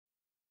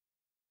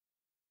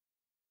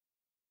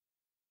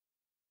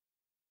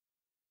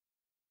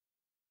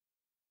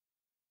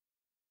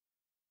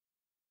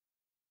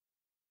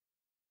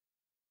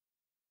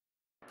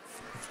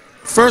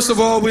First of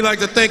all, we'd like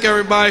to thank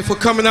everybody for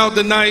coming out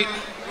tonight,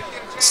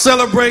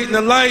 celebrating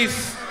the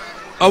life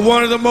of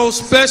one of the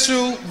most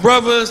special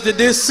brothers that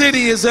this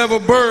city has ever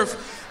birthed.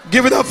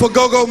 Give it up for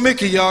Go-Go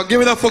Mickey, y'all. Give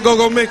it up for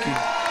Go-Go Mickey.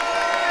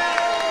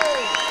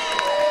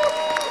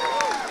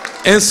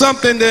 And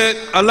something that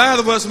a lot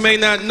of us may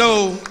not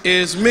know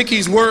is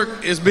Mickey's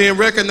work is being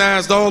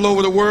recognized all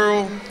over the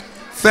world. In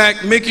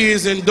fact, Mickey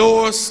is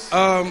endorsed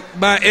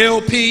by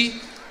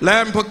LP,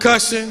 Latin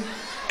Percussion.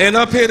 And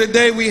up here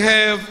today we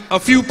have a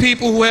few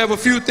people who have a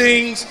few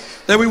things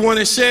that we want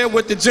to share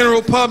with the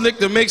general public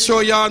to make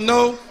sure y'all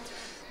know.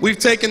 We've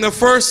taken the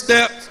first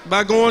step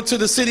by going to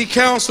the City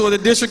Council of the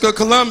District of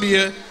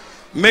Columbia,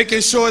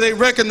 making sure they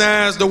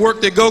recognize the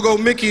work that Go-Go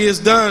Mickey has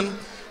done.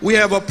 We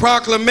have a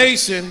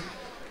proclamation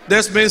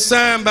that's been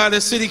signed by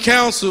the City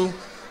Council,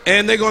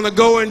 and they're going to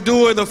go and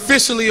do it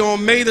officially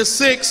on May the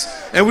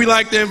 6th. And we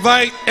like to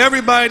invite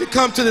everybody to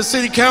come to the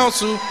City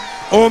Council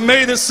on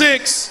May the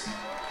 6th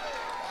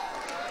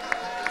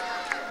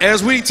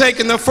as we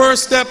taking the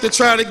first step to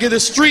try to get a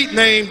street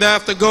named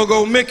after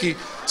Go-Go Mickey.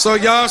 So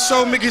y'all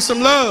show Mickey some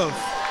love.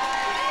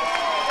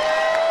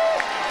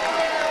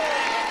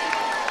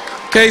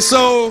 Okay,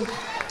 so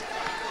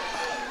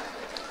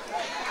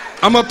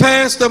I'm going to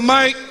pass the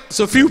mic. It's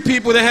a few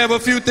people that have a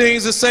few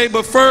things to say,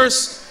 but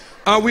first,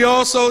 we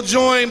also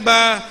joined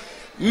by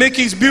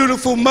Mickey's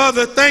beautiful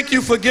mother. Thank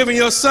you for giving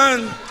your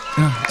son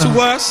to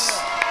us.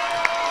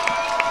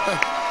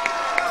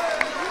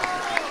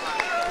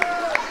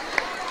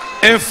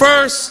 And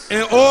first,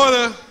 in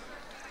order,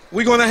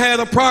 we're going to have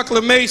a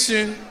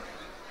proclamation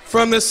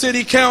from the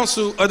City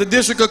Council of the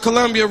District of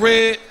Columbia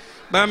read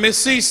by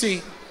Miss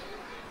Cece.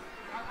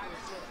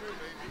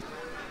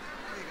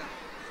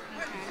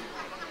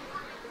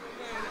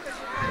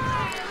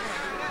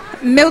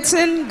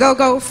 Milton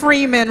Go-Go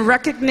Freeman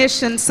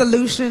Recognition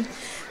Solution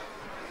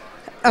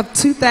of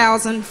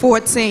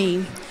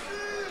 2014.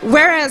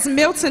 Whereas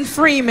Milton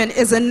Freeman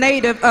is a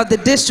native of the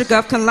District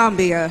of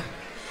Columbia.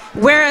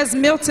 Whereas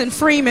Milton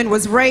Freeman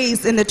was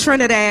raised in the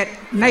Trinidad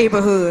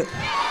neighborhood.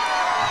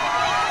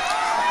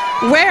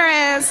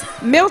 Whereas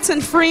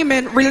Milton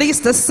Freeman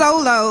released a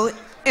solo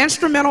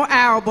instrumental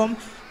album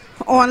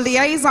on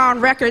Liaison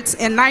Records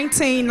in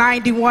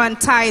 1991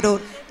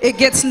 titled It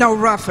Gets No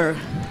Rougher.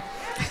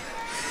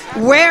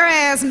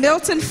 Whereas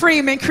Milton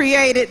Freeman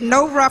created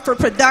No Rougher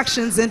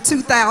Productions in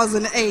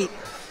 2008.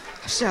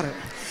 Shut up.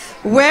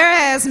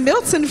 Whereas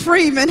Milton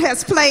Freeman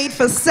has played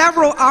for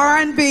several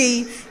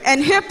R&B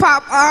and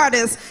hip-hop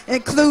artists,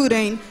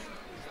 including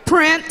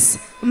Prince,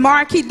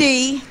 Marky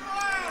D,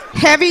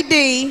 Heavy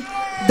D,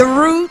 The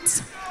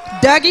Roots,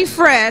 Dougie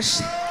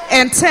Fresh,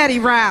 and Teddy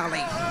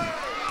Riley.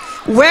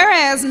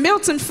 Whereas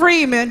Milton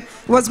Freeman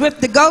was with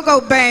the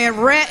go-go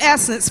band Red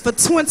Essence for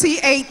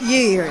 28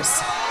 years.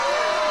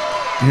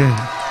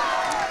 Yeah.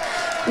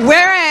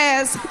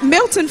 Whereas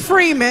Milton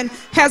Freeman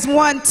has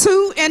won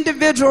 2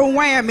 individual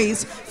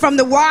whammies from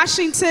the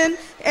Washington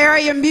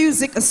Area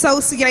Music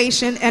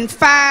Association and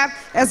 5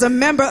 as a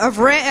member of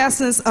Red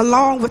Essence,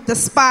 along with the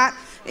spot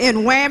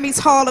in Whammy's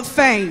Hall of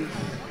Fame.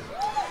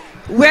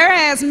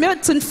 Whereas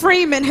Milton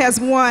Freeman has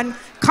won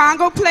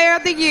Congo Player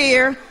of the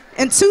Year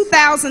in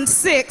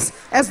 2006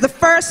 as the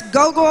first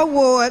Go-Go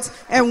Awards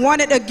and won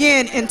it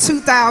again in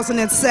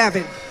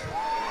 2007.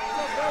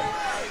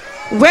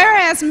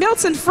 Whereas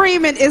Milton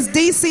Freeman is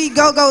DC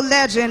Go-Go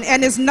legend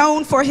and is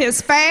known for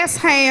his fast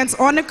hands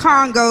on the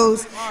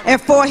congos and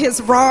for his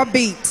raw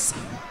beats.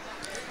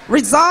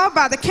 Resolved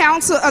by the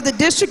Council of the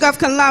District of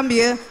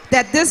Columbia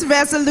that this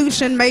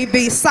resolution may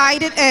be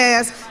cited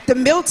as the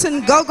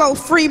Milton Go-Go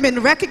Freeman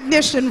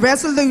Recognition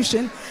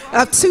Resolution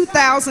of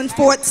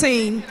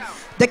 2014.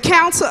 The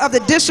Council of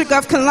the District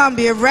of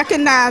Columbia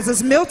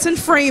recognizes Milton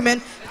Freeman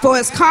for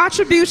his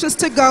contributions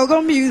to go-go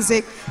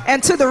music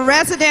and to the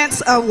residents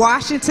of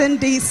Washington,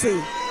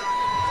 D.C.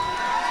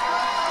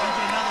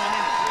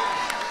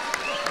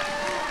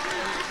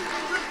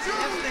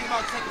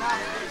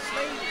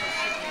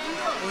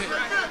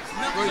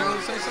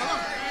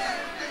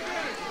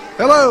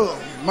 Hello,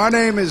 my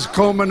name is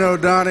Coleman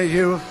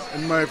O'Donohue,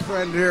 and my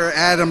friend here,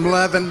 Adam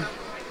Levin.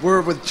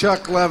 We're with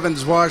Chuck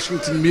Levin's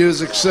Washington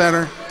Music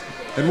Center,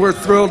 and we're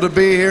thrilled to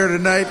be here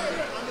tonight.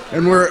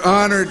 And we're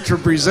honored to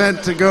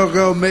present to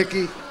Go-Go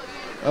Mickey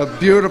a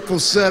beautiful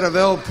set of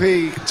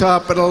LP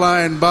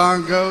top-of-the-line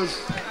bongos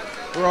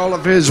for all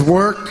of his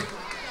work.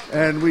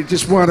 And we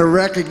just want to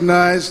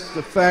recognize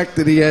the fact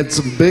that he had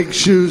some big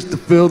shoes to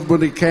fill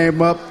when he came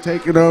up,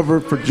 taking over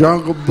for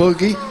Jungle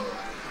Boogie.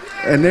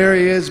 And there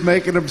he is,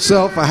 making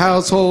himself a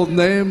household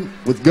name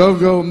with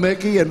Go-Go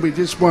Mickey. And we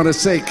just want to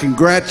say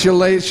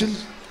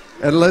congratulations,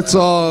 and let's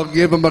all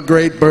give him a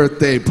great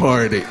birthday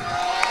party.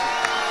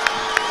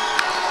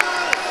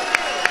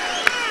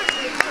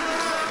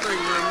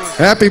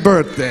 Happy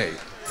birthday.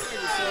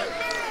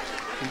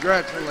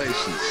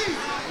 Congratulations.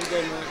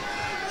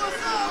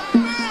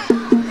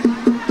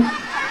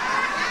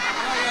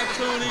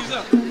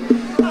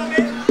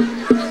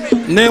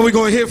 Now we're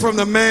going to hear from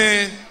the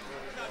man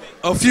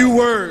a few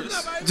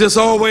words, just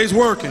always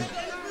working.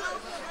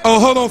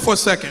 Oh, hold on for a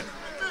second.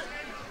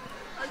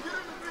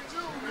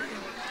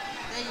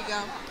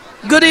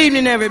 Good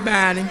evening,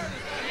 everybody.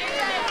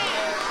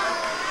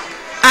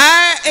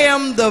 I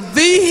am the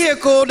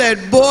vehicle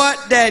that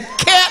brought that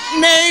cat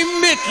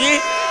named Mickey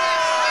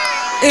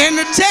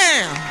into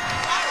town.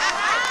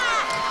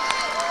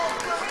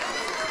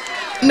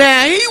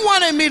 Now, he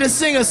wanted me to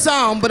sing a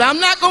song, but I'm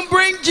not going to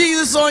bring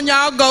Jesus on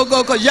y'all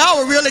go-go because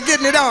y'all were really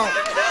getting it on.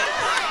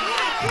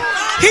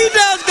 He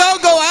does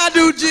go-go, I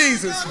do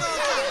Jesus.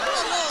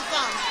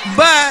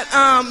 But,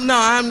 no,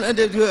 I'm,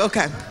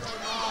 okay.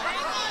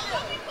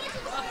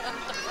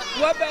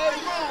 What, baby?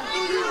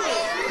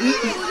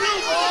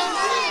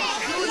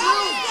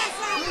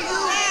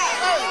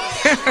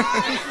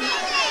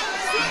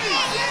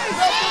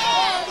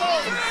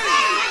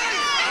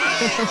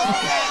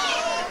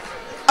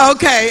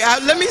 Okay,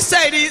 let me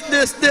say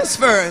this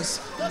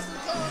first.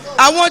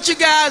 I want you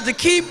guys to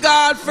keep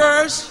God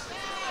first.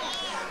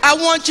 I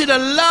want you to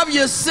love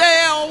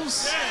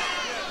yourselves.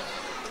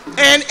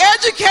 And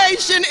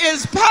education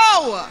is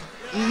power.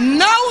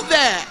 Know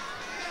that.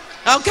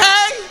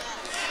 Okay?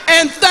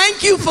 And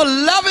thank you for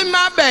loving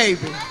my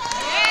baby.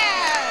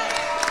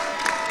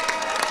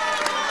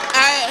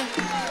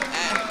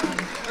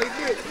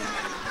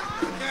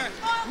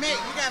 Mick, you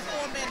got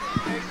 4 minutes.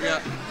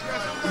 Yeah.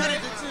 Cut it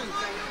to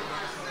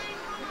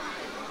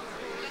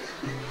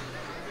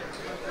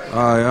 2.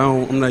 All right,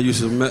 I'm not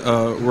used to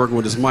working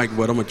with this mic,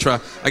 but I'm gonna try.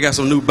 I got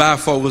some new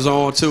bifocals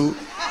on too.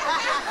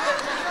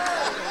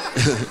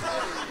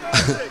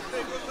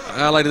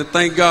 I'd like to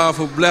thank God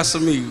for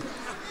blessing me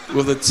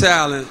with a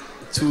talent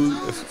to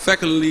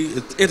effectively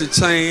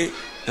entertain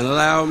and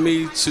allow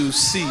me to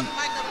see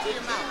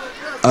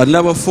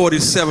another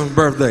 47th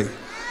birthday.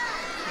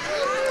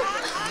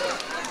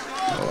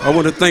 I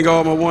want to thank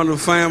all my wonderful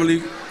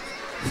family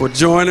for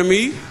joining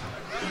me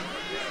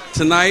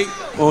tonight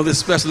on this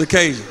special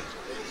occasion.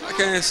 I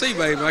can't see,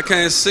 baby. I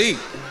can't see.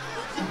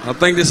 I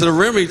think this is a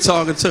Remy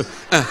talking to.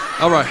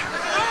 All right.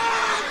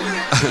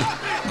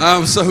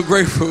 I'm so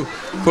grateful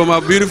for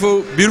my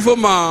beautiful, beautiful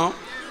mom.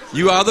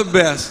 You are the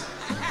best.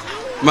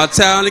 My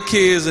talented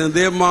kids and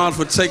their moms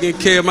for taking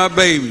care of my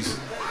babies.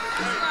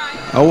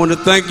 I want to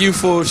thank you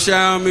for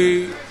showering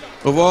me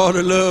with all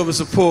the love and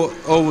support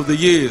over the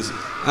years.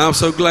 I'm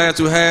so glad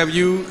to have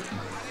you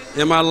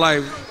in my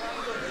life.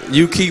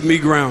 You keep me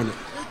grounded.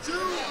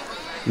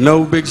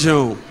 No Big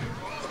Joan.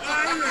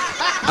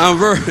 I'm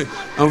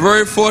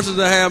very fortunate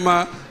to have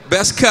my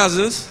best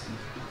cousins.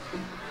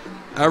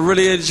 I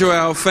really enjoy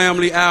our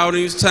family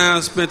outings,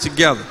 time spent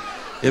together.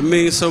 It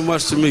means so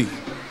much to me.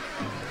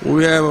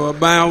 We have a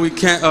bond we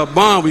can't never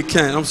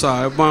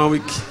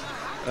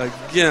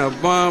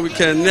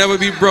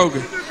be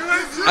broken.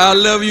 I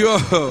love you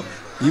all.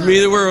 You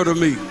mean the world to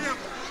me.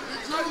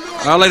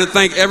 I'd like to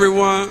thank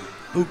everyone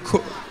who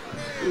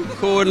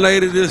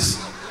coordinated this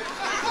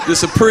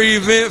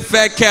supreme event,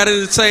 Fat Cat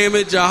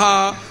Entertainment,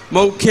 Jahar,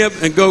 Mo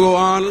Kemp, and Go-Go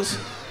Honors.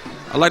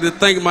 I'd like to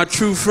thank my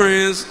true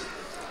friends,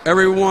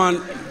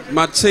 everyone,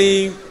 my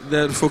team,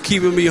 for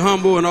keeping me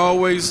humble and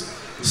always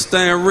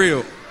staying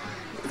real.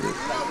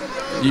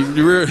 You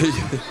really.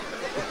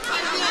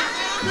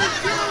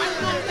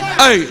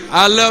 Hey,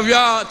 I love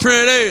y'all,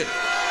 Trinidad.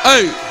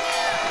 Hey,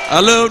 I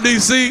love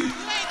DC.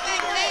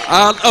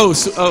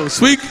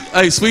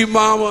 Sweet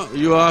mama,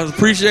 you all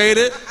appreciate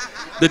it.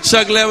 The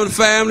Chuck Levin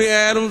family,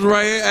 Adams,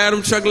 right here.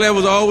 Adam Chuck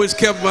Levin always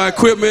kept my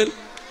equipment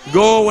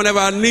going whenever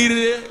I needed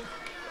it.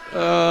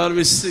 Let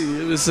me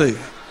see.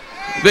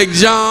 Big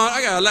John,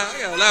 I got a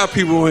lot of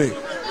people in.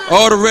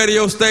 All the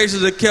radio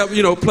stations that kept,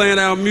 playing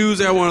our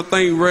music. I want to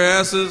thank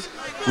Rasses,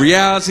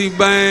 Reality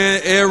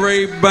Band, Air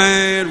Raid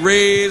Band,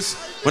 Reds.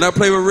 When I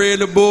play with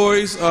Red and the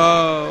boys,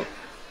 I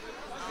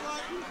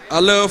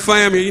love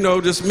family.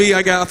 Just me.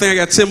 I think I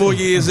got 10 more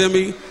years in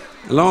me.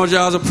 As long as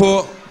y'all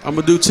support, I'm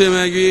gonna do 10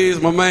 more years.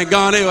 My man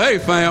Garnell, hey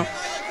fam,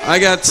 I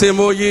got 10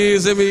 more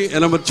years in me,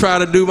 and I'm gonna try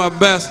to do my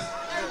best.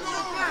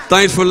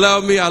 Thanks for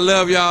loving me. I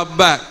love y'all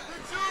back.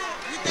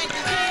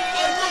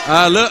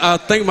 I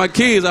thank my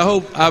kids. I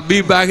hope I'll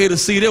be back here to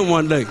see them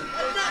one day.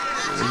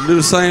 Do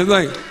the same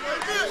thing.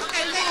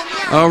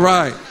 All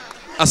right.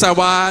 I said,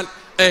 why?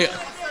 Hey,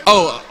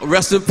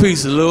 rest in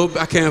peace,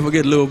 I can't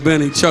forget little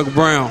Benny, Chuck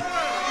Brown,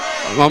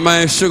 my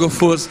man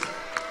Sugarfoot,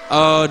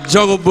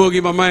 Jungle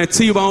Boogie, my man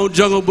T-Bone,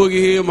 Jungle Boogie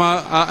here.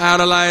 I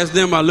idolized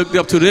them. I looked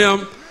up to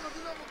them.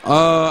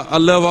 I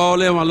love all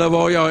them. I love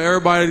all y'all.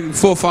 Everybody,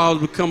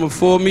 forefathers becoming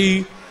for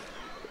me.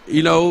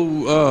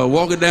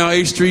 Walking down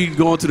 8th Street,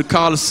 going to the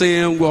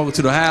Coliseum, walking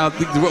to the house,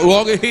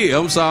 walking here.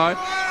 I'm sorry.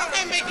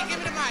 Okay, make it, give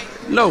me the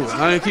mic. No,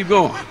 I ain't keep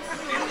going.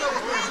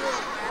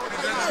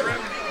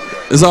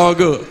 It's all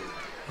good.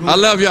 I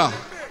love y'all.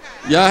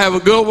 Y'all have a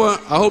good one.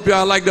 I hope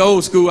y'all like the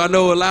old school. I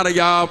know a lot of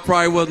y'all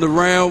probably wasn't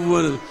around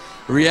when the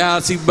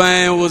Reality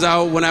Band was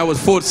out when I was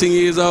 14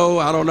 years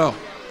old. I don't know.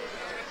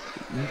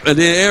 And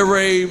then Air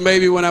Raid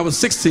maybe when I was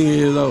 16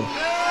 years old.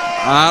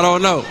 I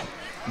don't know.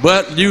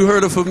 But you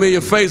heard of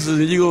familiar faces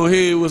and you're going to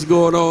hear what's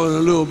going on in a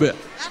little bit.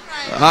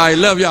 All right,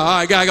 love y'all. All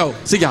right, gotta go.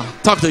 See y'all.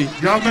 Talk to you.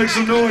 Y'all make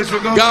some noise for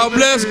God. God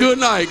bless, good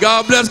night.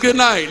 God bless, good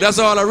night. That's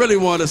all I really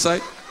want to say.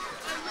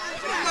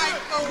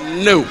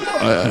 No.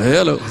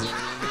 Hello.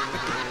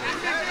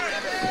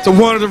 to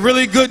one of the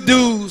really good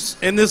dudes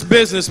in this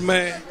business,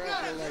 man.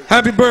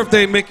 Happy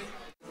birthday, Mickey.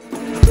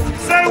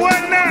 Say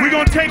what now? We're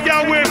going to take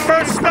y'all where it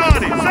first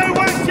started. Say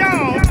what,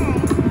 y'all?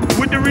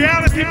 With the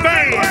reality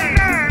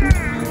band.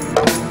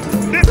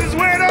 This is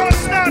where it all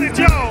started,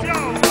 y'all.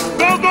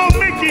 Go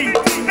Mickey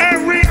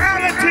and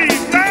reality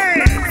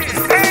band.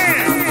 And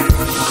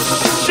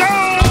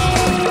show.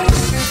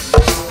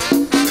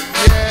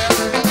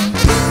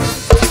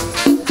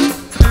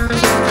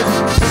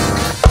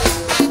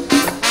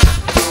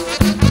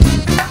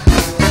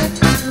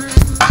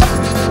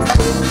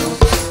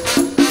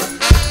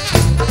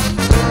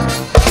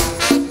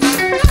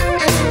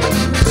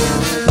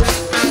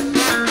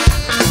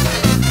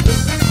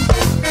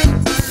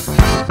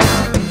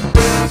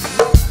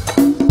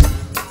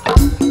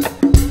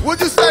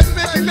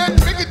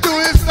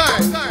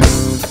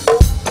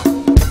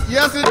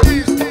 Yes,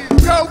 indeed.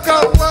 Go,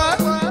 what?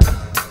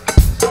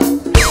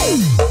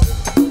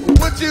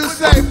 What you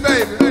say,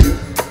 baby?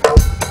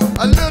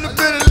 A little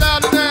bit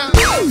louder now.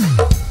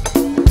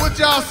 What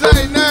y'all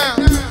say now?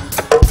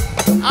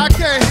 I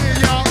can't hear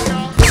y'all.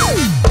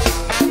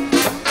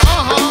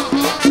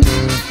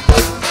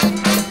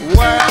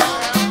 Well.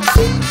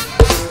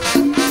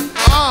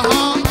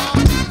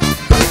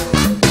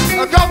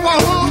 Go,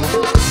 wahoo.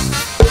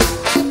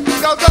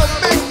 Go,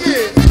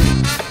 Mickey.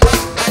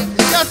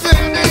 Yes,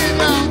 indeed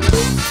now.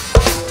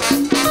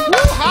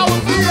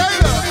 Howard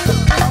Theater.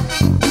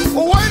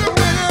 Wait a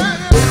minute.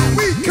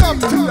 We come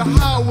to the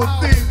Howard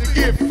Theater to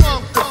get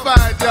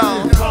funkified,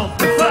 y'all.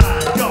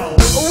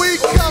 We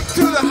come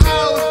to the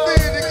Howard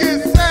Theater to get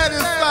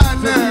satisfied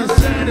now.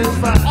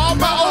 All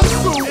my old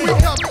school, we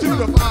come to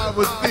the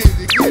Howard Theater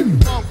to get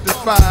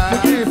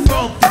funkified.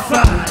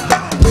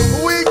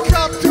 We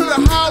come to the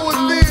Howard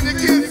Theater to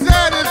get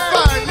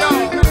satisfied,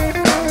 y'all.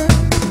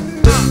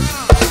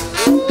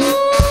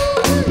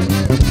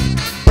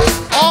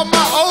 All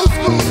my old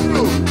school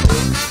crew.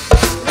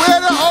 Where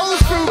the old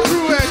school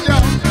crew at,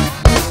 y'all?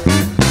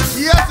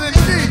 Yes,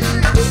 indeed.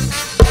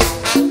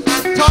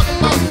 Talking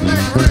about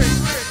Slick Rick.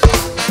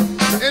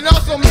 And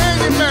also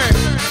Manny Man.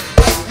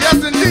 Yes,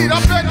 indeed.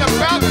 I'm betting the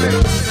balcony.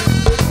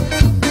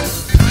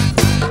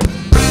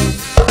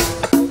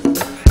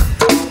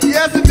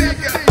 Yes, indeed.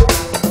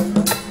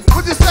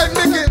 What you say,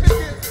 Mickey?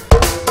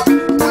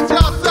 What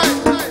y'all say?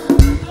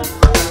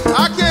 I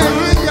can't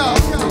hear y'all.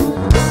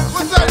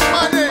 What's that,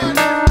 my name?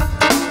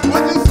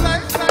 What you say?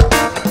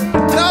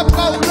 Love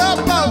boat.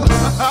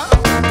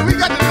 We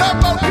got the love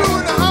boat crew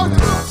in the house.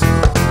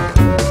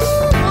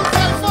 Who's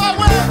that far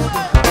west?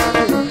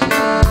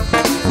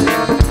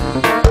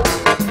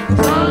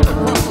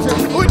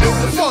 We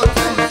doing the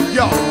 14,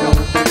 y'all.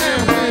 And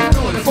we ain't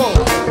doing the 4.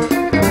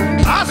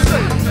 I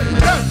say,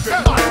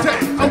 everybody,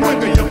 I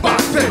wiggle your body.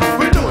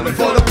 We're doing it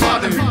for the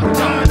party. People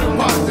trying to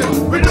party.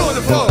 We're doing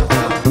it for.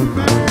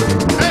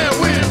 And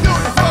we ain't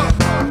doing it for.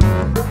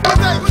 What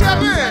they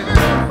kept in?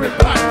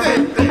 Everybody,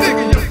 the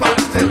nigga your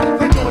body.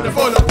 We're doing it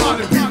for the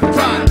party. People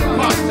trying to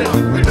party.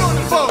 We're doing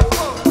it for.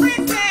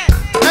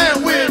 And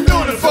we ain't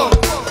doing it for.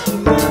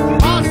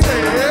 I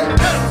said,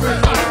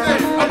 everybody,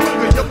 I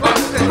wiggle your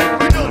body.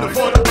 We're doing it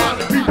for the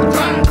party. People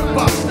trying to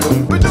party.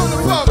 We're doing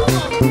it for.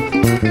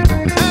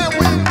 And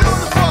we ain't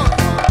doing it for.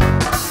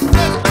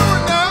 Let's do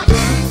it now.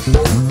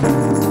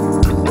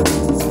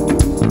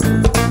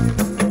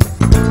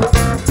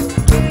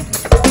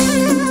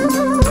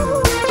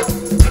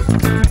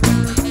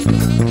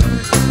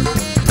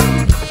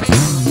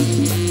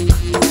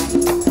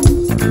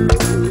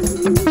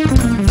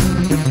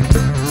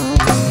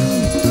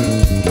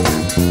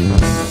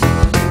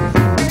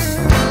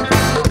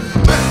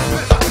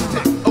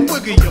 A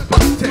wiggle your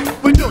body.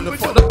 We're doing it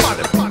for the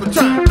party. People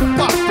trying to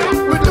party.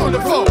 We're doing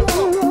it for.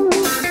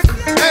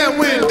 And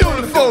we ain't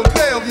doing it for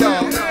 12,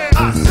 y'all.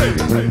 I say,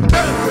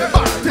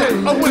 everybody,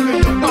 a wiggle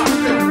your body.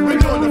 We're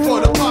doing it for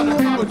the party.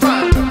 People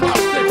trying to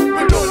party.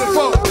 We're doing it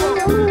for.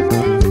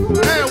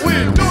 And we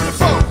ain't doing it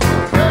for.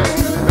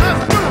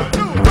 Let's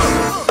do it.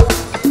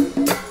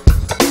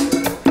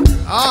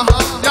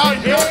 Y'all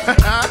hear?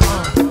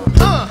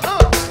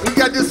 We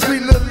got this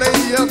sweet little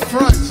lady up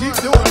front. She's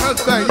doing her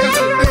thing. Yes,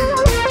 indeed.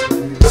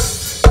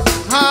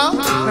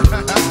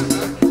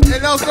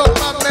 And also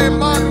my man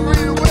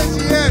Margarita, where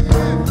she at?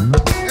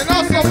 And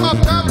also my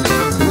family,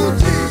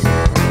 Gucci,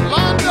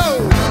 Londo,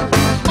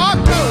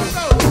 Marco.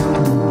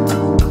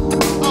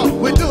 Oh,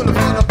 we're doing it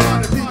for the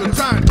party. People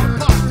trying to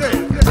party.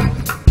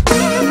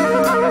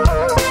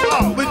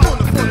 Oh, we're doing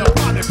it for the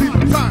party.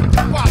 People trying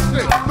to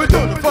party. We're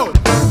doing it for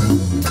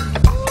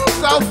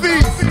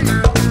Southeast,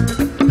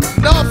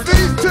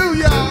 Northeast too,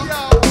 y'all.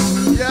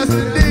 Yes,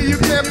 indeed. You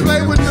can't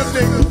play with them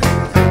niggas.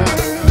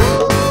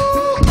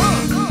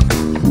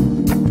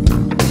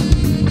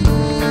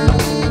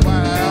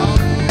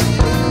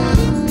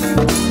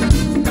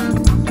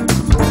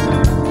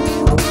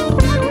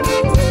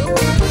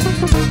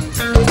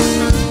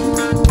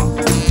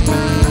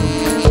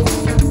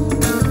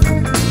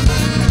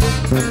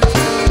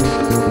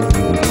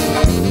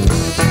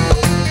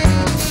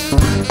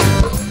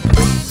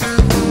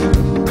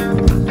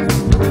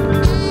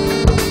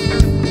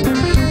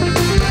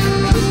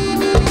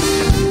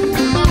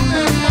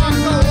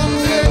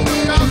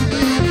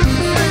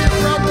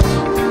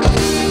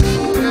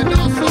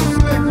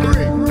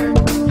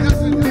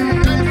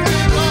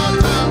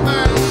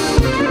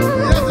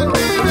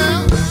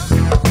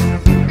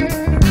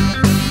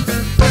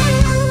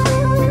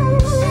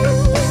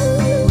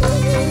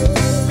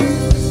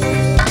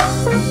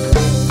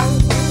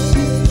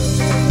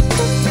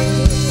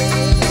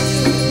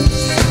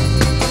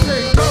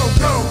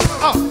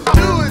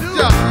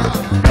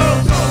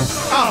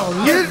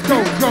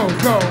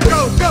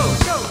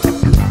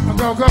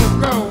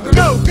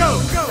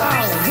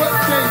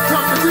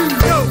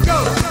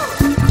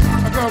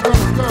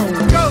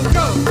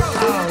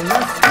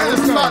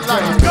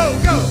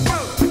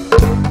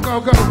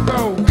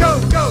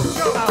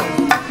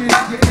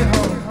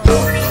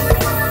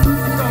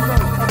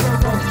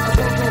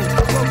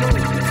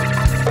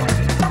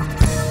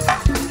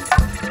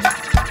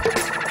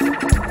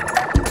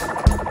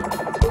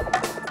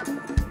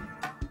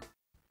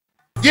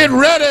 Get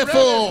ready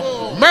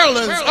for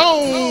Maryland's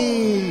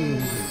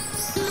own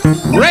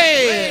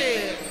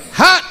red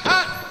hot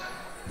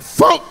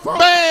folk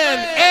band,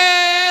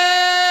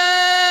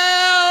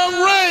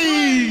 El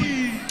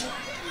Ray.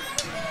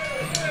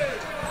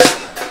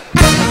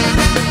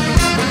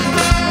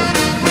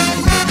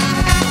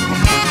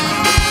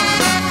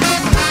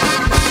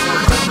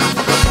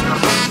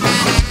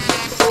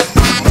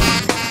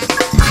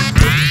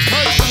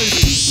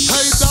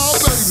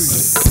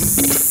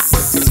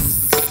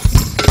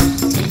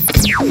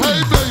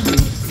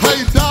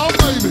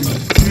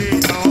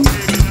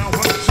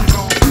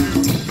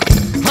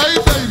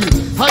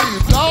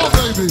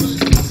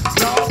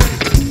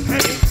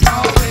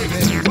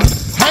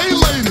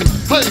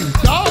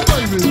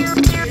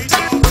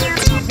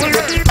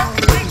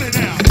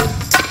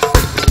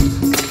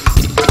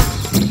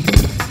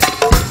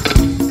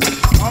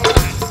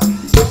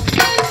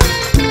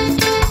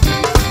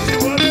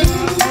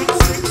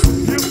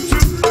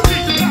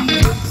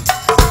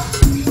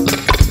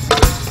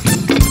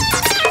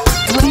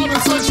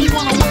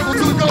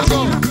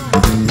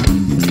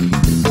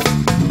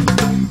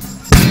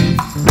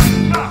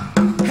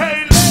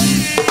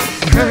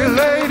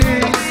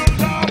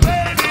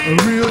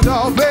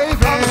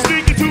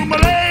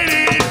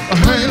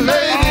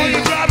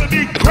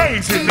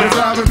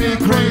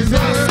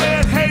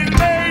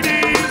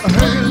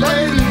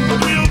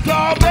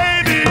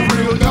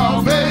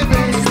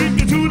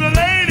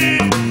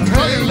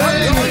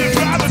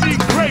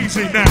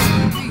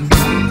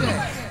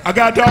 I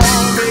got dog,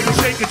 baby,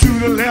 shake it to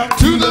the left.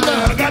 To the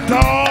left. I got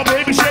dog,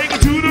 baby, shake it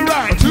to the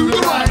right. To the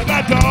right. I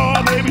got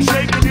dog, baby,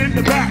 shake it in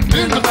the back.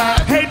 In the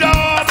back. Hey,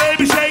 dog,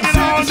 baby, shake it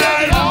all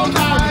night. All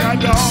night. I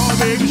got dog,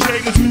 baby,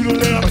 shake it to the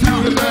left.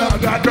 To the left. I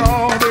got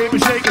dog, baby,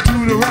 shake it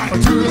to the right.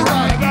 To the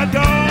right. I got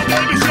dog,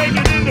 baby, shake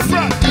it in the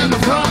front. In the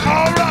front.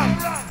 All right.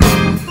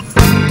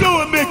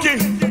 Do it, Mickey.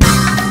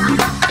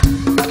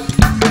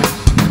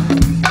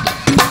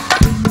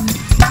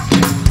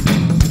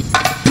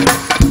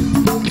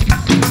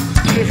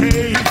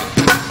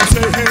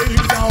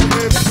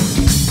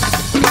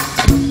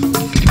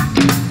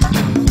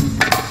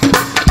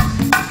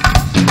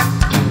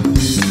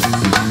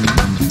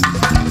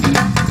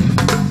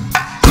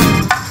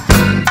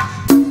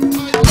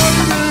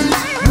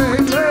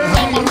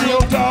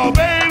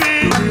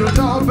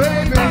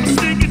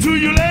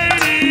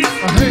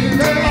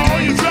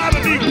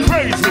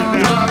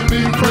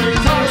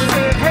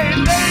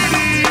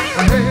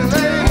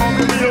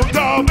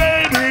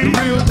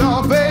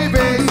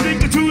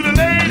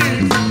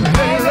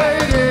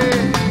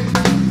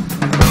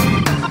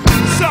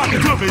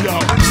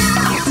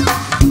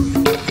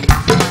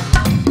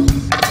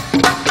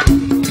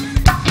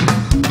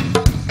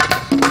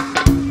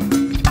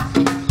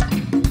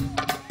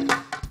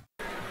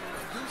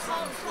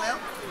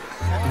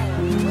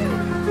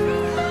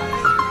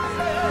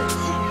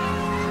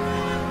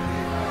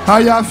 How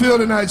y'all feel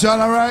tonight?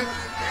 Y'all all right?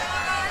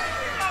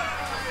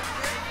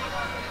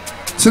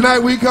 Tonight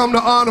we come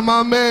to honor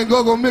my man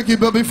Go-Go Mickey,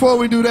 but before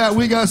we do that,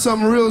 we got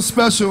something real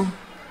special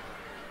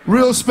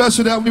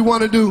that we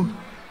want to do.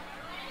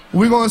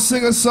 We're going to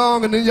sing a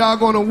song and then y'all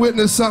going to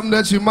witness something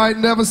that you might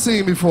never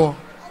seen before.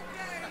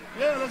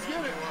 Yeah, let's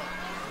get it.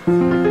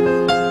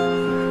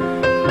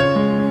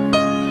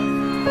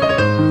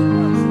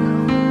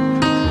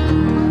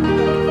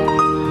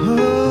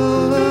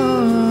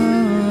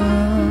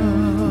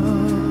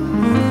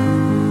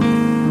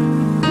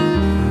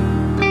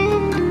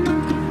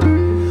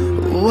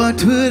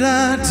 What would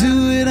I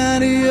do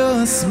without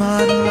your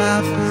smart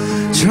mouth?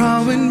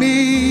 Drawing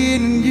me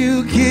in and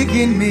you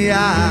kicking me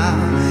out.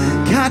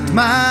 Got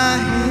my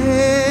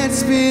head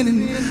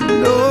spinning,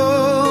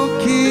 no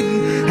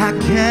kidding, I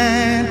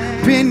can't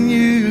pin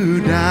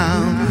you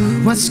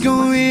down. What's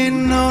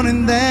going on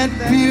in that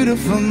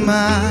beautiful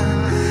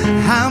mind?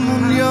 I'm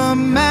on your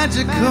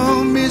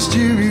magical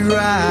mystery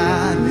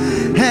ride,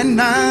 and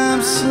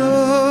I'm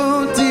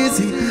so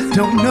dizzy,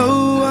 don't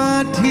know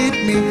what hit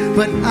me,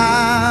 but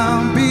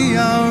I'll be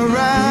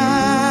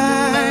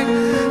alright.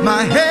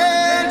 My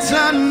head's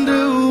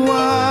underwater,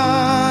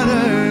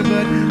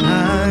 but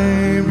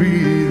I'm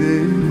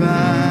breathing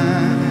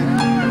fine.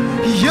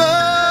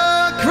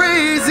 You're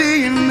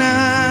crazy and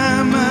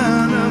I'm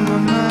out of my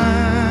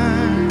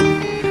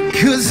mind,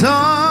 'cause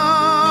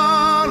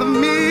all of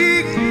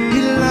me,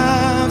 he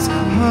loves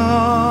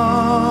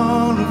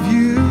all of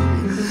you.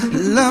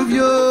 Love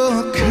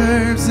your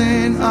curves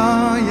and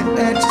all your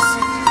edges,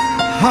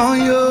 all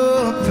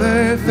your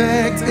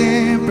perfect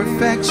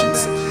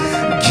imperfections.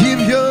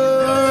 Give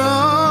your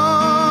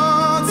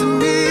all to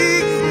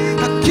me,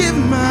 I give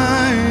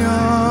my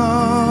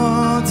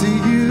all to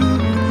you.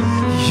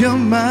 You're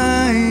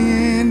my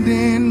end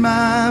and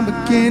my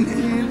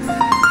beginning,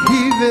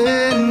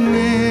 even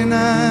when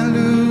I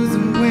lose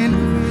and win,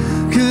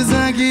 'cause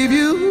I give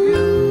you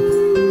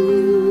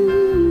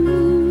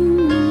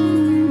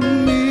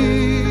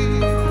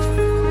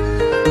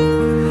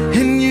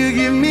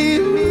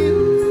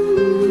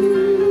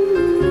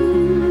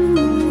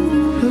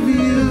of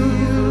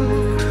you.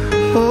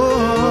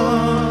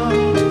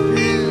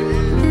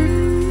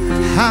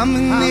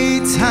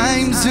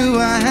 times do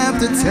I have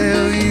to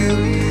tell you?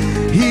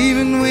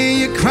 Even when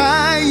you're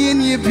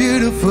crying, you're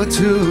beautiful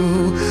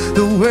too.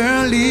 The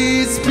world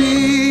is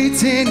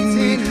beating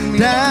me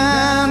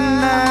down.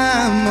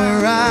 I'm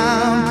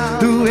around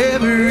through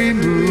every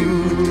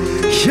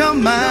move. You're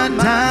my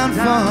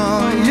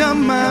downfall, you're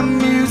my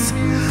muse,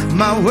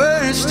 my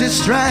worst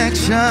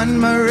distraction,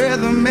 my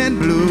rhythm and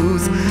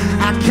blues.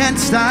 I can't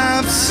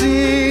stop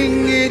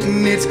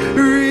singing, it's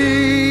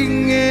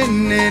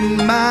ringing in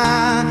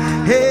my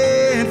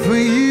head for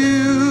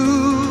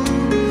you.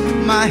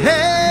 My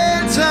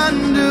head's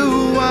underwater,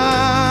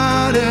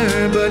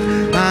 but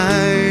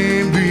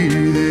I'm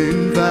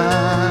breathing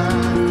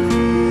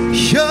fine.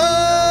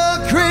 You're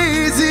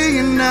crazy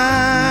and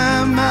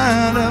I'm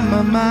out of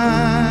my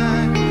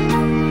mind.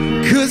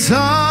 'Cause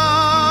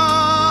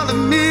all of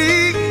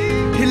me,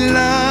 he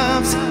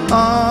loves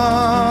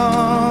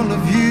all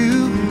of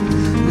you.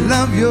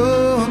 Love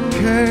your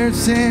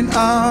curves and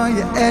all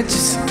your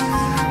edges,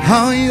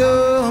 all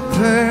your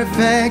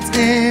perfect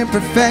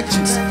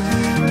imperfections.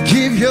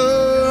 Give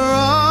your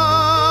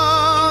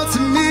all to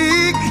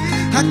me,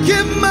 I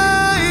give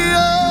my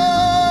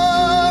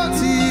all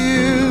to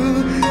you.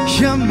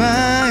 You're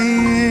my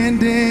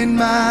end and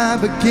my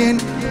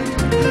beginning,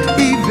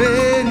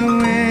 even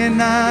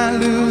when I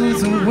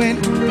lose and win.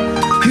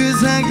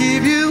 'Cause I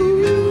give you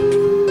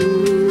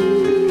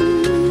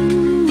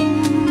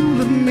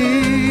all of me,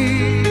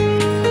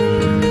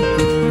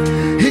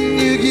 and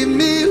you give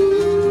me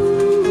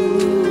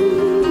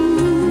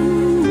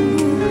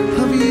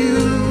all of you.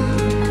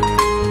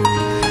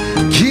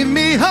 Give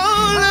me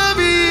all of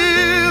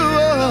you.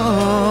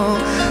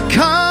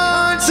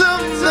 Cards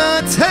on the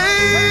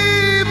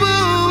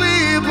table, we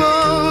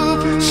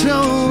both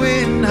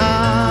showing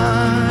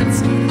hearts.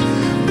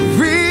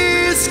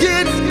 Risk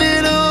it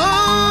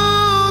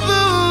all,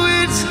 though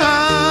it's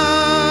hard.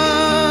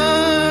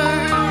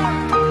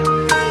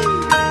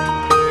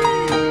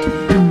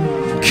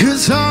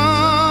 'Cause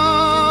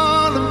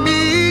all of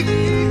me,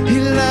 he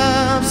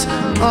loves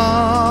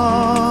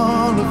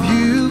all of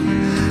you.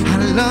 I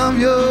love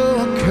your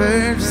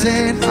curves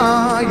and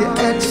all your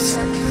edges,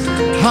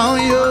 all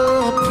your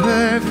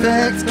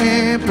perfect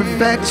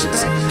imperfections.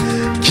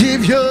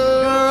 Give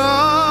your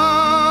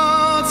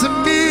all to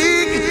me,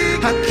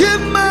 I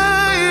give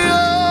my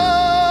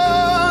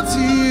all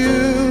to you.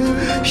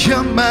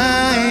 You're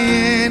my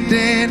end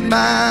and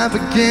my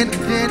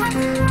beginning,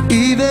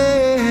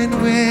 even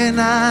when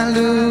I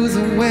lose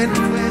and win.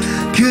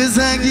 'Cause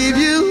I give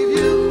you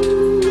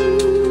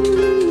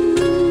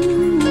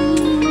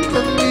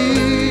of me,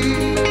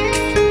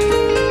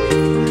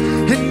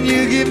 and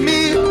you give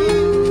me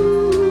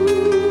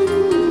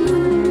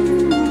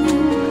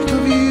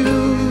of you.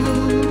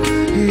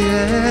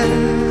 Yeah,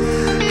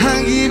 I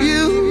give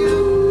you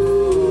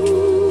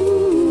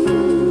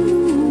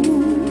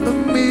of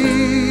me.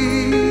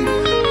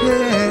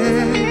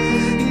 Yeah,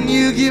 and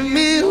you give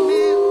me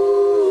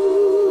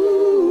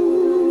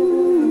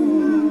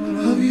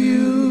of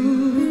you.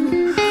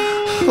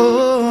 Oh.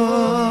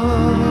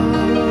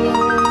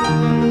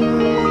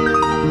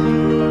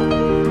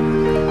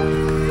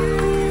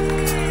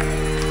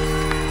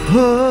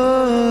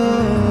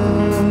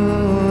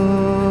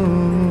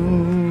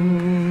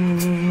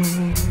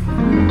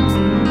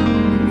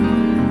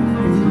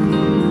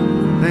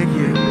 Thank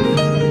you.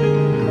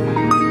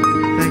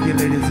 Thank you,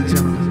 ladies and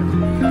gentlemen.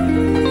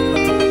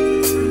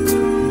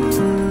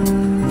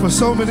 For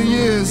so many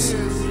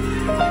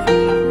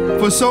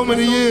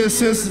years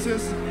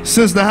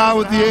since the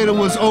Howard Theater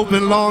was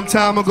open long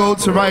time ago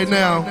to right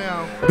now,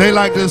 they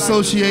like to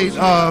associate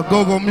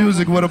go-go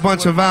music with a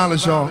bunch of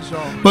violence, y'all.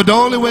 But the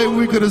only way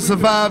we could have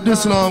survived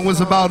this long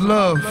was about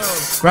love,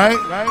 right?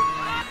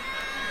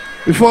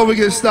 Before we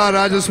get started,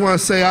 I just want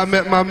to say I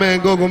met my man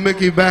Go-Go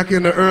Mickey back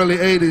in the early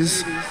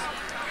 80s.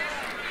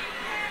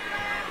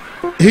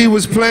 He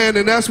was playing,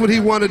 and that's what he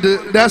wanted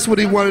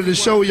to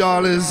show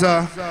y'all, is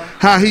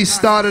how he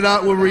started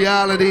out with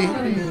reality,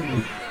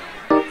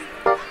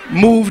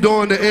 moved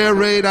on to air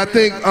raid. I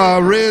think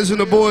Rez and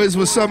the Boys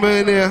was somewhere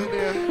in there.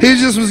 He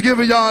just was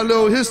giving y'all a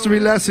little history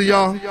lesson,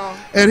 y'all,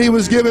 and he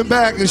was giving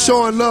back and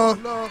showing love.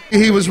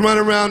 He was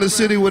running around the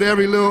city with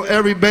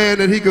every band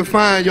that he could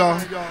find,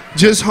 y'all,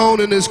 just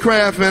honing his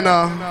craft. And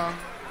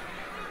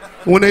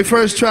when they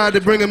first tried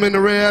to bring him into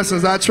Rare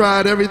Essence, I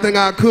tried everything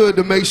I could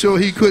to make sure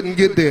he couldn't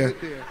get there.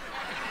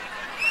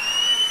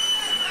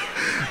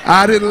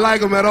 I didn't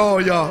like him at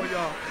all, y'all.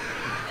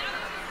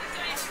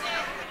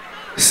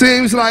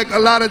 Seems like a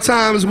lot of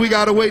times we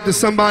gotta wait till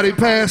somebody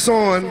pass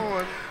on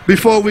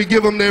before we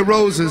give them their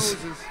roses.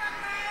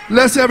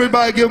 Let's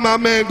everybody give my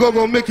man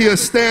Go-Go Mickey a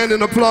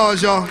standing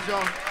applause, y'all.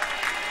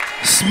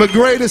 It's the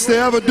greatest to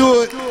ever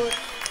do it,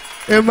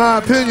 in my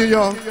opinion,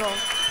 y'all.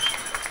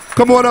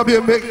 Come on up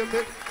here, Mick.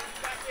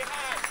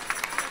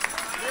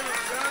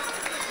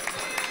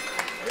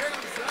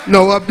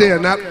 No, up there,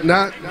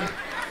 not.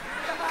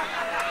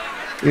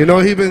 You know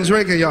he been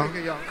drinking, y'all.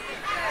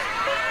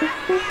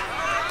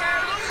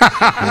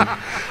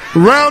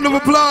 Round of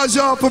applause,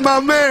 y'all, for my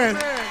man.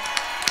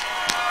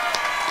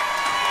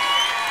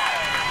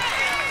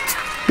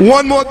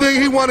 One more thing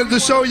he wanted to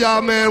show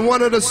y'all, man.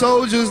 One of the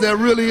soldiers that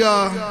really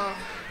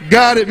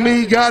guided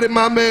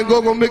my man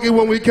Go-Go Mickey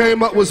when we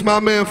came up was my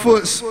man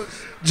Foots.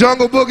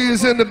 Jungle Boogie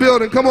is in the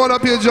building. Come on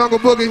up here, Jungle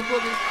Boogie.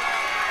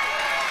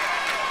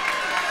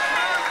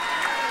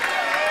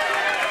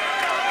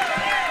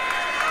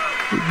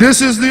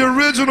 This is the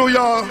original,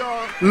 y'all.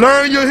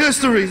 Learn your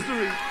history.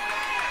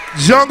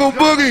 Jungle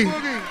Boogie.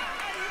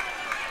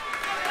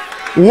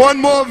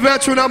 One more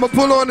veteran I'm gonna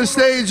pull on the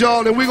stage,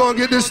 y'all, and we're gonna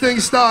get this thing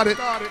started.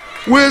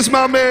 Where's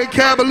my man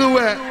Cabaloo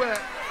at?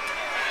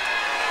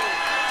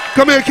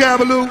 Come here,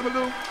 Cabaloo.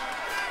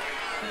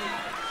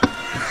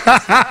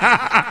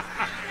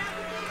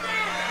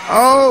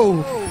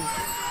 Oh.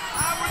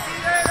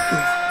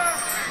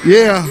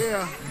 Yeah.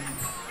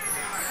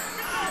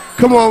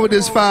 Come on with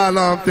this fire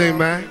alarm thing,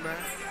 man.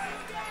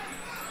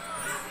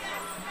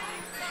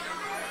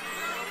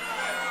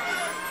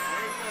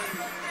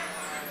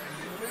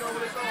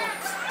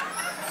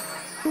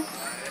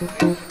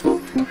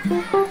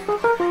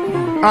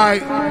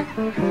 Alright,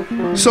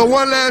 so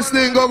one last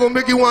thing Go-Go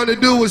Mickey wanted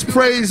to do was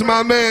praise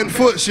my man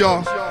Foots,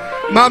 y'all.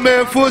 My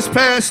man Foots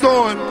passed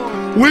on.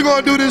 We're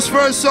gonna do this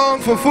first song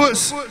for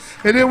Foots,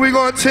 and then we're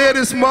gonna tear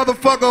this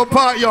motherfucker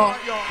apart, y'all.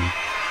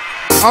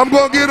 I'm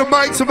gonna give the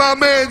mic to my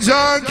man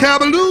John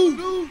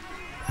Cabaloo.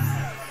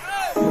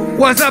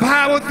 What's up,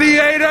 Howard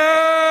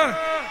Theater?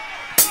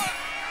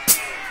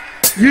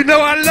 You know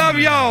I love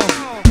y'all.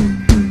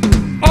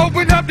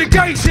 Open up the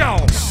gates,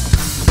 y'all.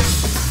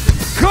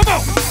 Come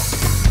on.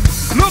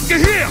 Look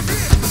at here.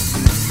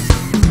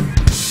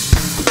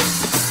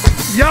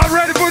 Y'all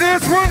ready for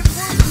this one?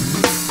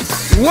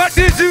 What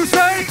did you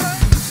say?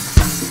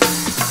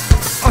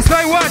 I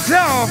say what,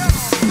 y'all?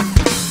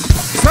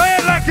 Say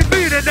it like you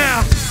mean it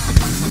now.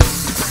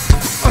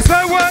 I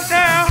say what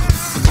now?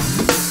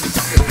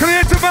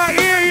 Clear to my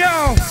ear,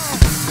 y'all.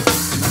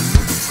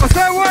 I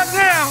say what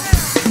now?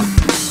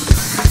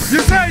 You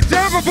say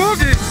Jungle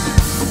Boogie.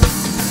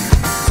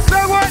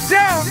 Say what,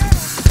 y'all?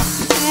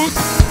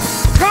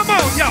 Come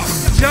on, y'all.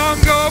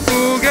 Jungle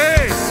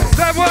Boogie.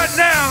 Say what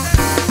now?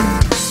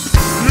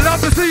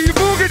 Love to see you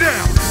boogie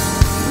down.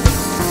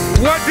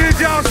 What did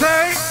y'all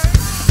say?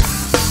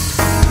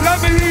 Let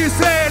me hear you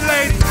say it,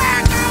 lady.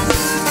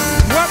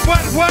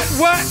 What?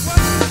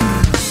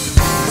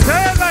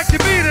 Say it like you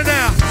mean it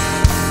now.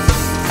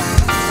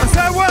 I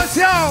said, what,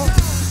 y'all?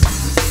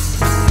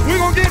 We're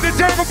gonna get the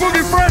Jungle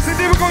Boogie first, and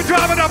then we're gonna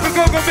drive it up and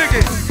Go-Go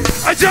Mickey.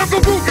 A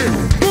Jungle Boogie,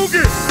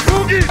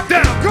 boogie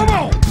down. Come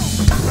on.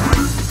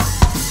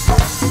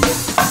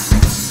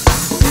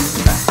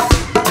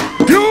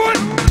 Do it.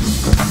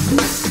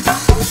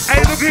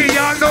 Hey, look here,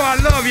 y'all know I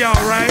love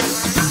y'all, right?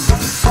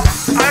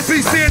 I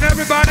be seeing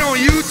everybody on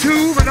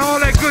YouTube and all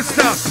that good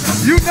stuff.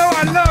 You know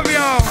I love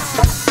y'all.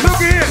 Look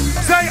here,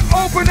 say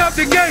open up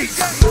the gates.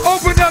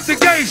 Open up the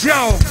gates,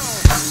 y'all.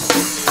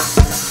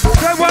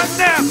 Say what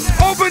now?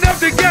 Open up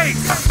the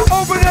gates.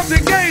 Open up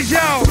the gates,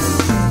 y'all.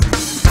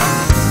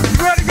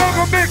 You ready to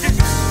go Mickey?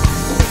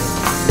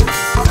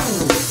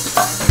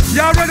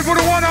 Y'all ready for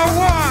the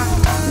one-on-one?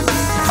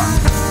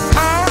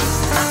 Huh?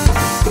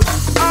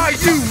 Are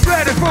you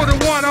ready for the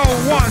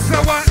one-on-one?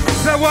 Say what?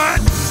 Say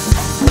what?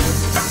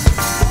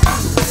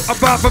 I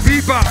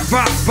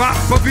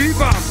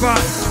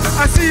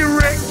see you,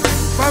 Rick.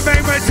 My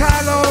main man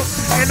Tylo,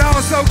 and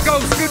also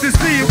Ghost. Good to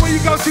see you. Where you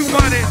go to,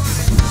 money?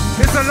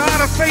 There's a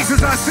lot of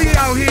faces I see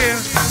out here.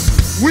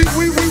 We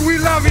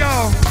love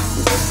y'all.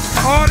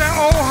 All that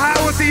old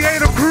Howard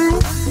Theater crew.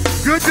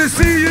 Good to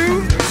see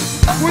you.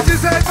 What you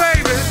say,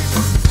 baby?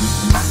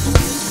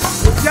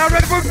 Y'all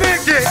ready for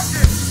Mickey?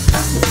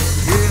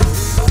 Yeah.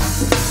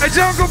 Hey,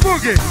 Jungle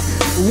Boogie.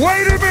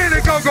 Wait a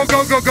minute. Go,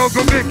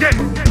 Mickey.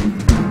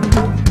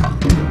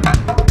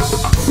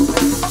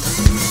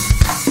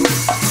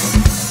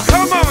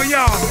 Come on,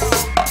 y'all.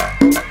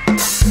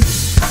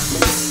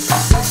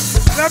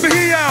 Let me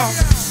hear y'all.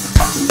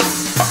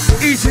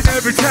 Each and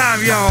every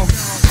time, y'all.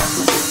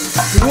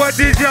 What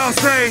did y'all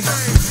say?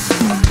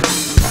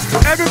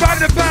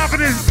 Everybody in the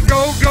balcony,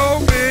 go,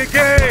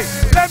 Mickey.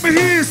 Let me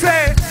hear you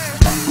say it.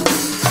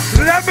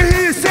 Let me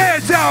hear you say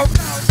it, y'all.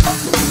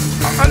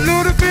 A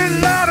little bit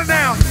louder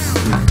now.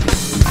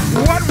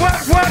 What?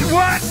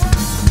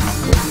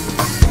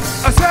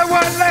 I said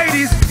what,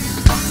 ladies?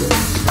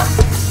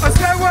 I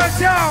said what,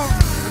 y'all?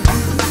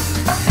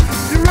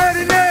 You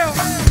ready now?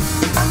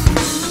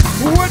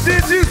 What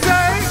did you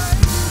say?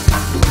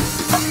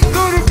 A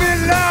little bit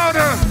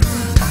louder.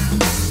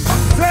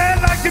 Say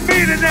it like you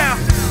mean it now.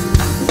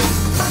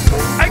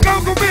 Hey,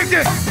 Go-Go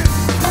Mickey.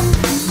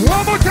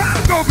 One more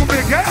time, Go-Go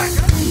Mickey.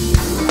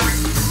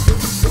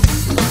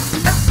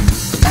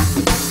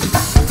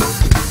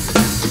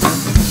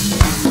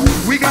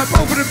 We got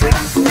both of the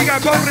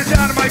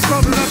dynamite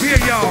brothers up here,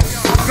 y'all.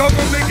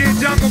 Go-Go Mickey and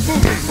Jungle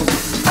Boogie.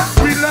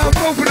 We love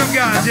both of them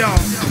guys, y'all.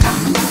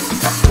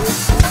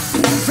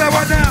 Say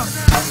what now?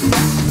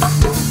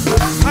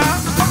 Huh?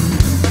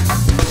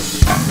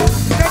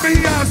 Let me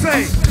hear y'all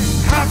say,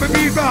 hoppa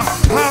bebop,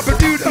 hoppa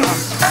doo-dah,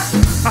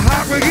 a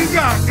hoppa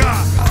gaga.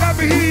 Let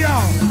me hear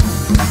y'all.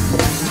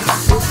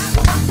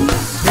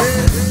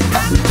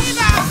 Yeah.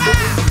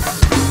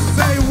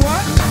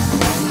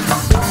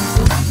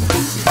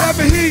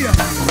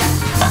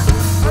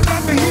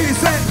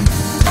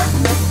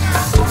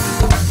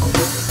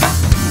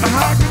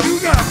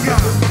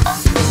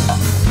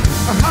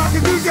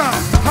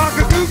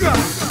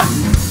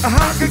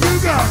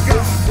 Haka-googa,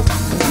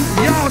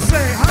 y'all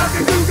say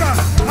haka-googa,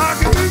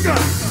 haka-googa,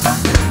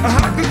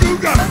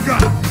 haka-googa.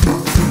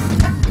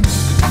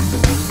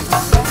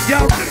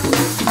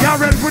 Y'all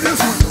ready for this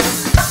one?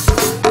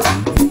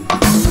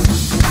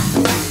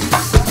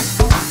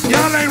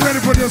 Y'all ain't ready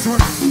for this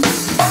one.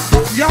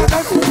 Y'all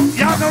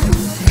know.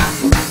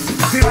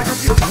 See, like I'm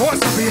getting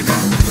horse up here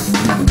now.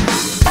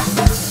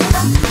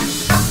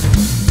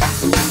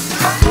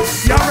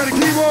 Y'all ready,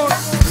 keyboard?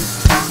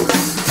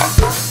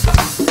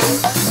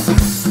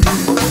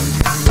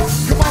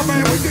 Come on,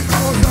 man, we get the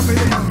horse up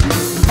here.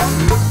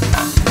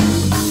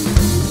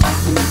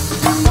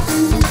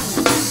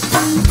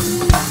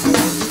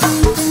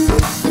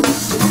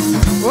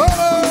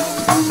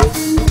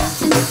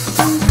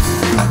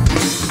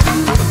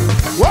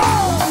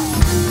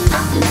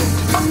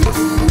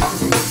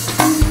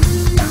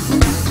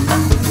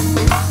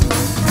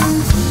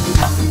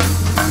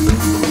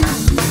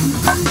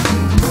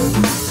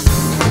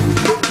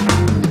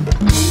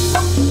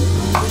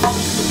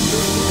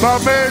 My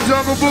man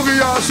Jungle Boogie,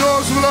 y'all show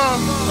us some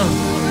love.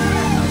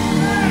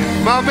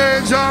 My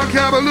man John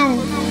Cabaloo.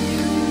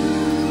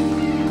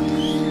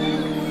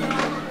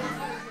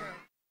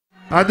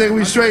 I think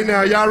we straight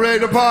now. Y'all ready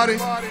to party?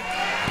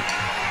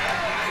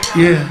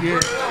 Yeah.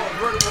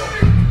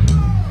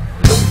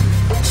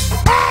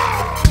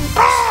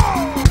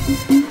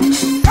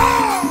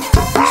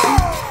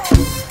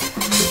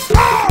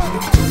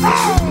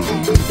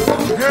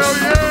 Hell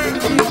yeah!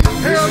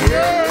 Hell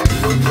yeah!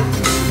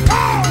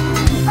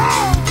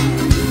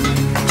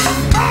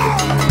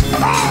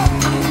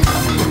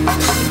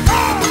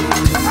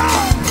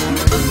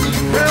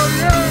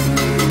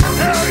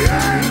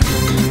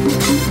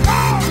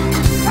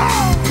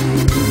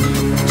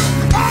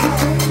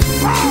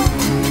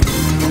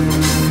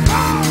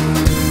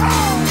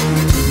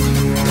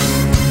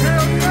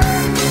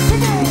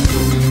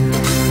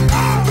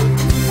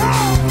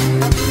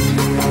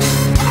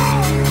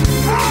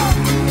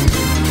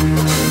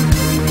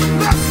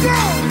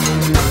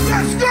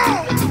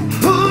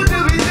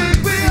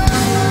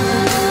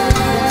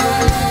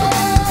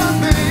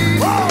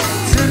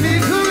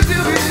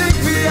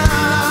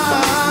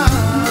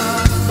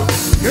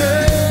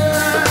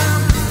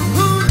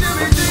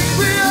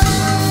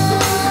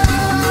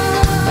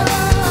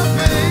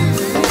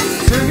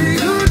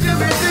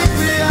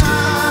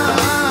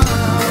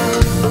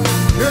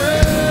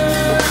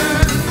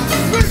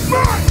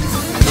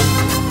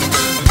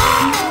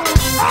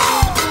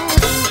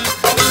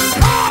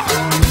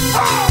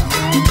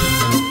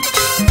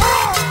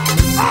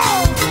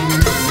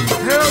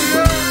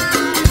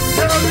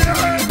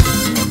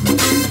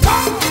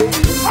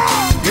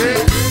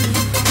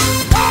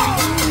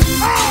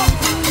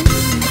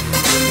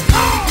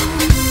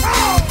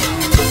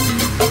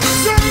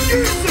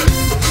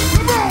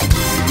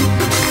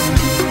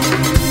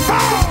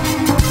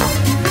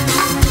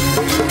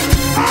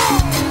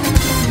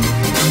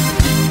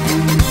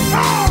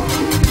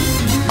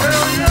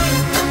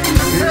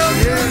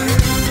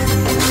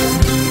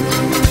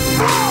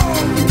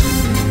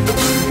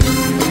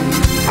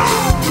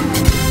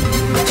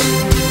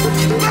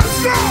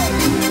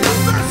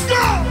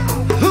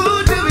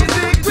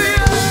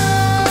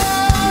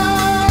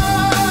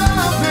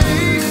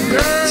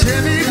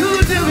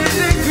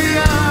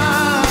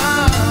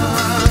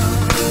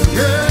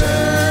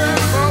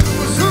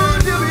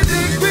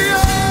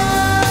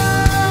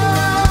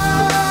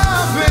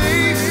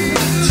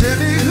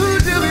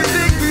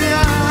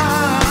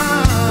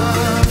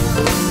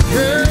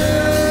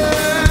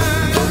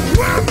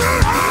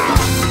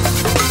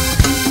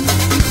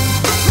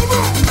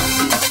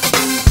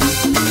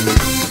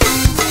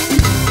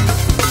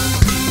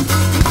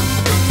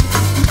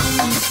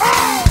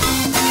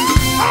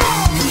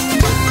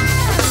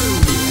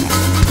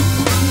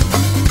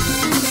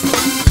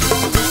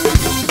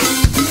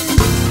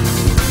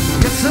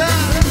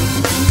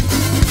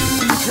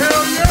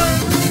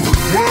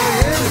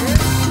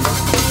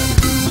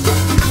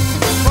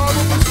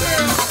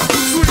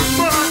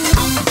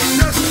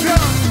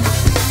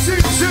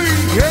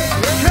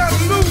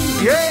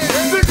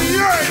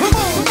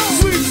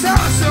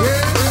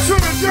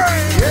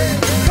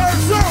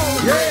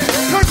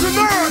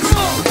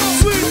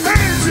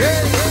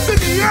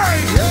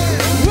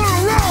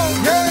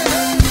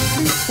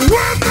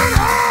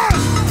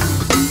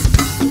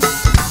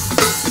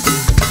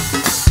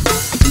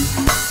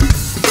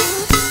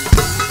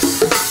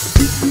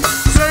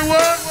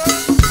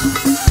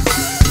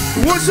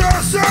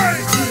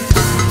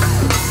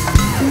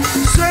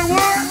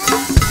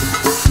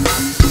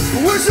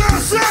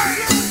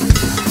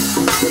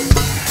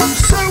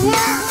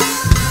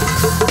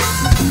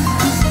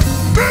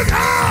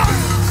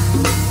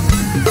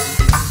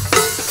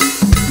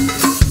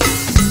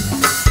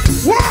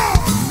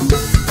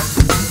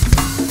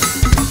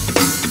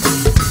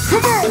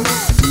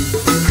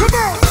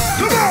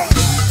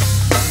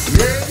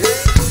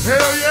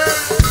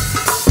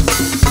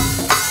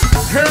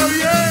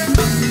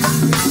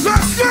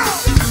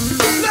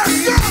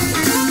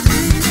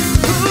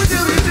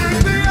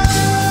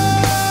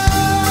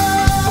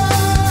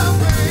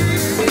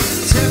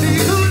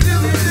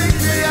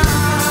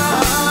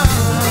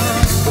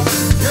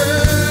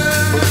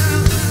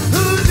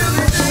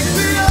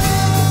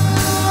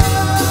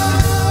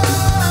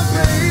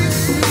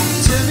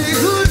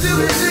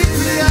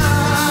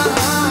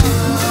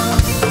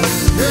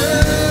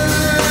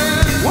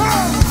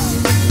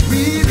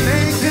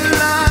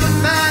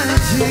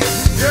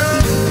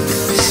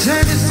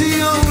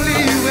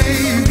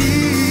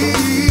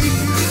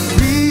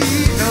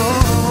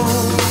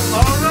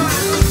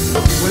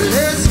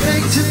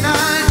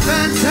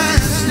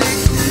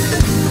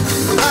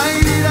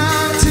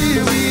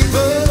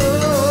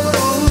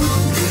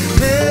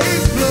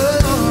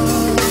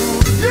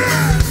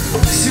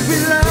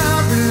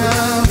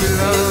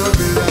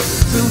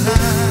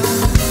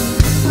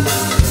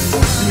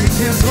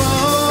 can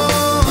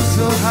fall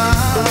so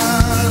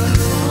high.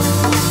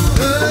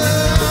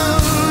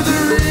 Oh, the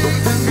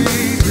reason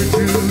beats the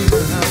truth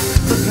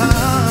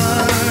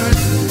apart.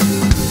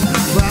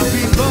 Why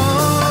we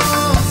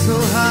fall so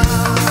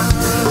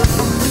high?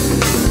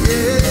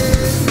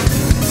 Yeah.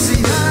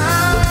 See,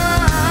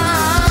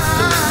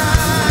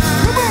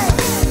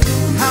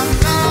 I'm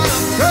not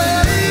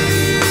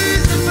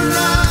afraid to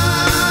fly.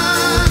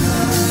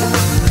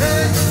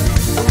 Hey,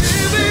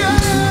 in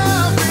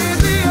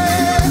the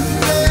air,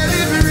 let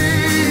it breathe.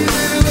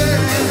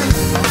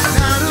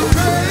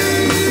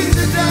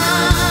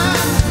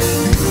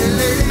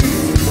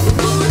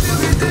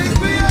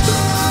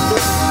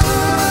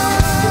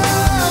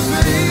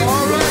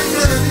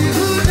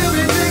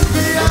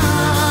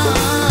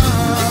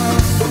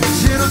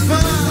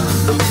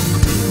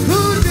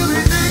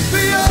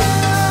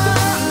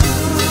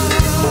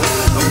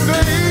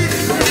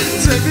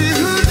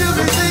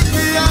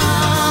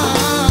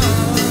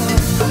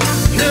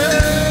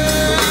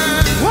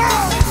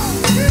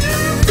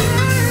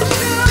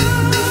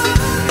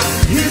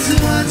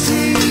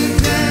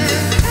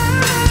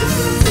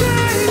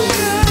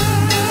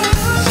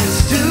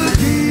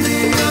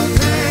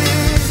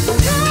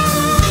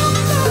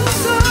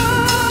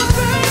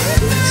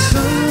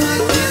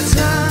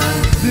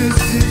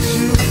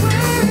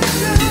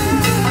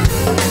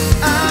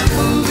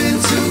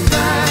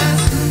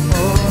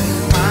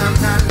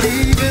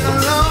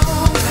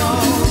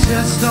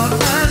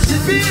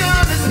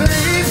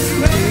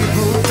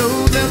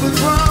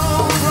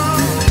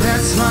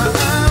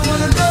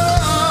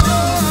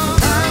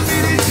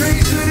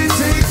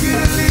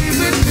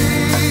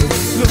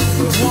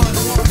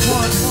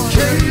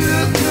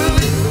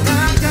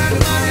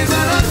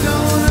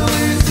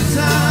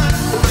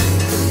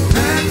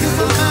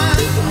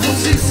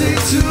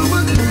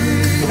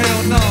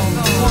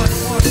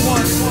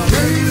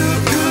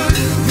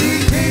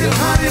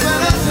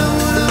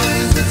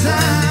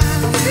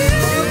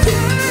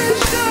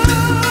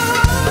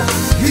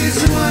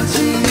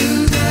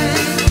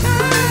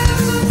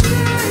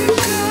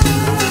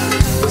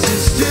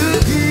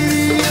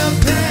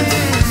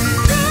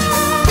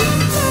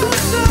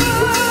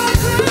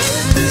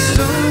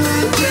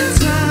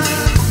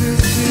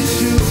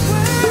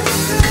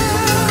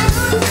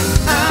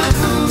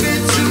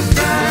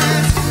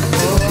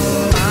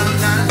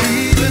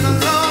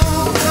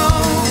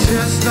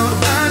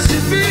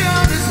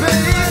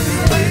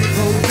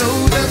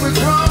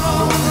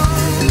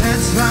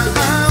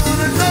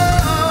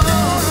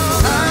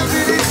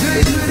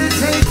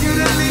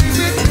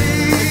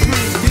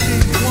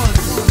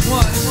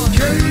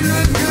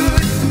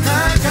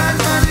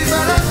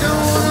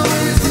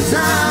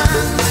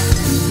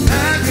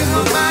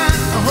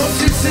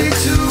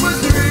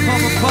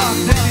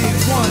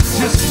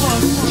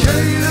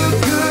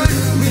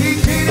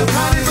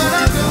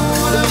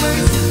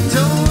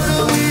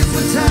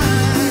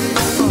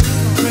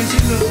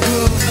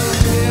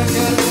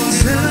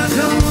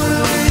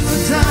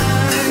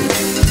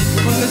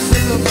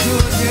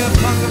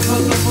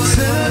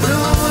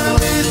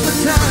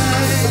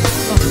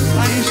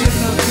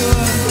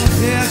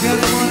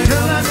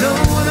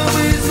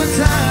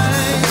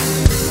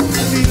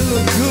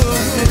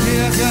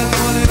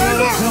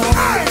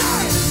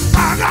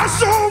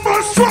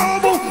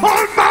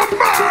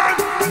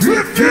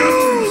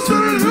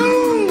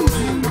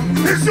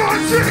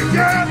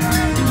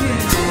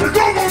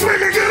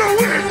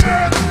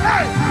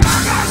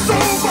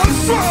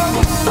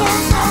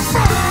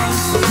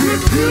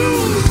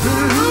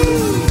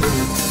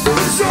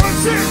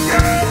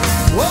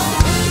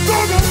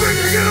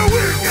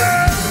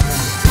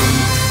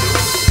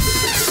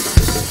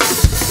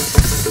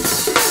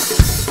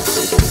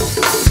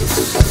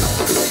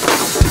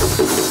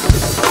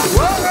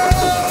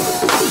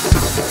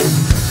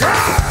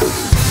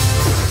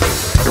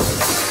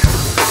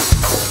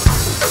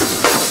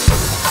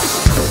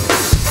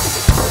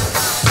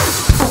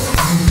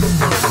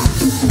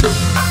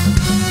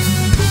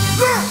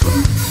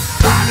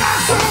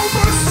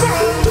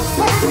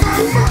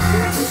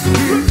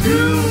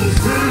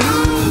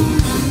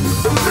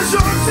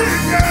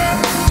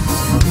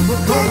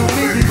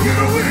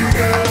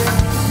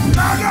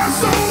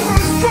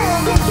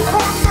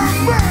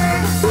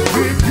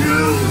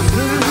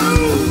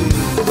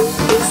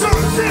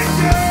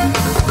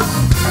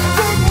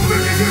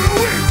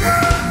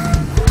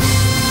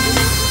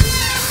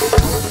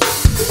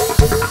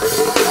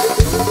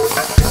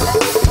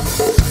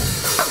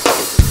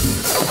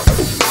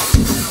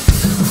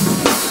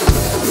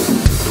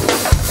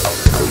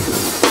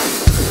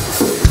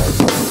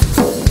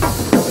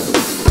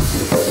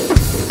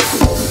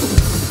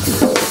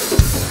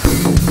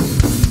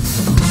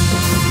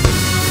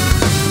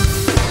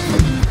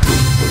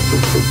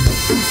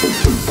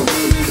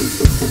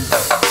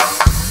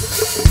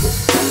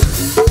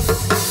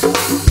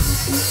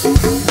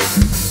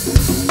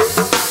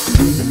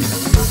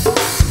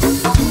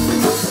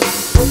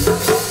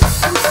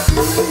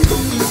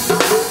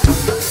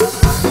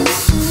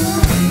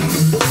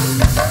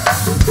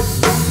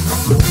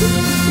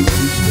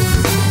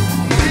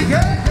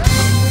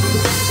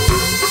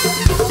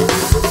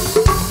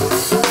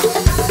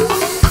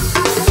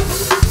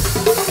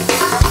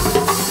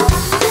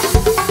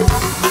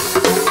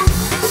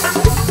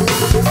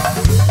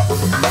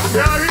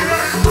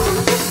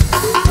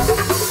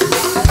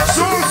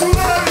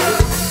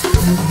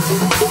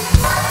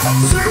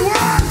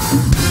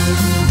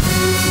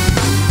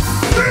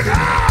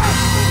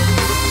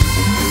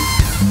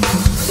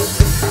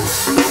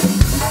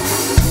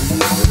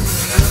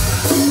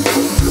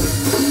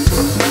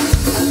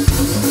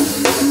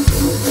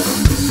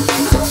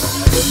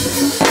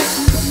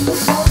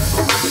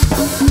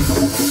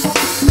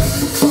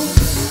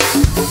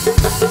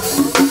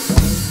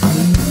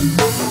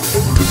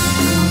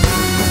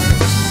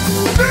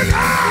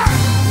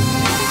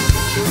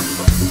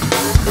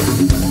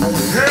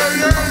 Hell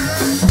yeah,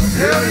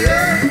 hell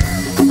yeah.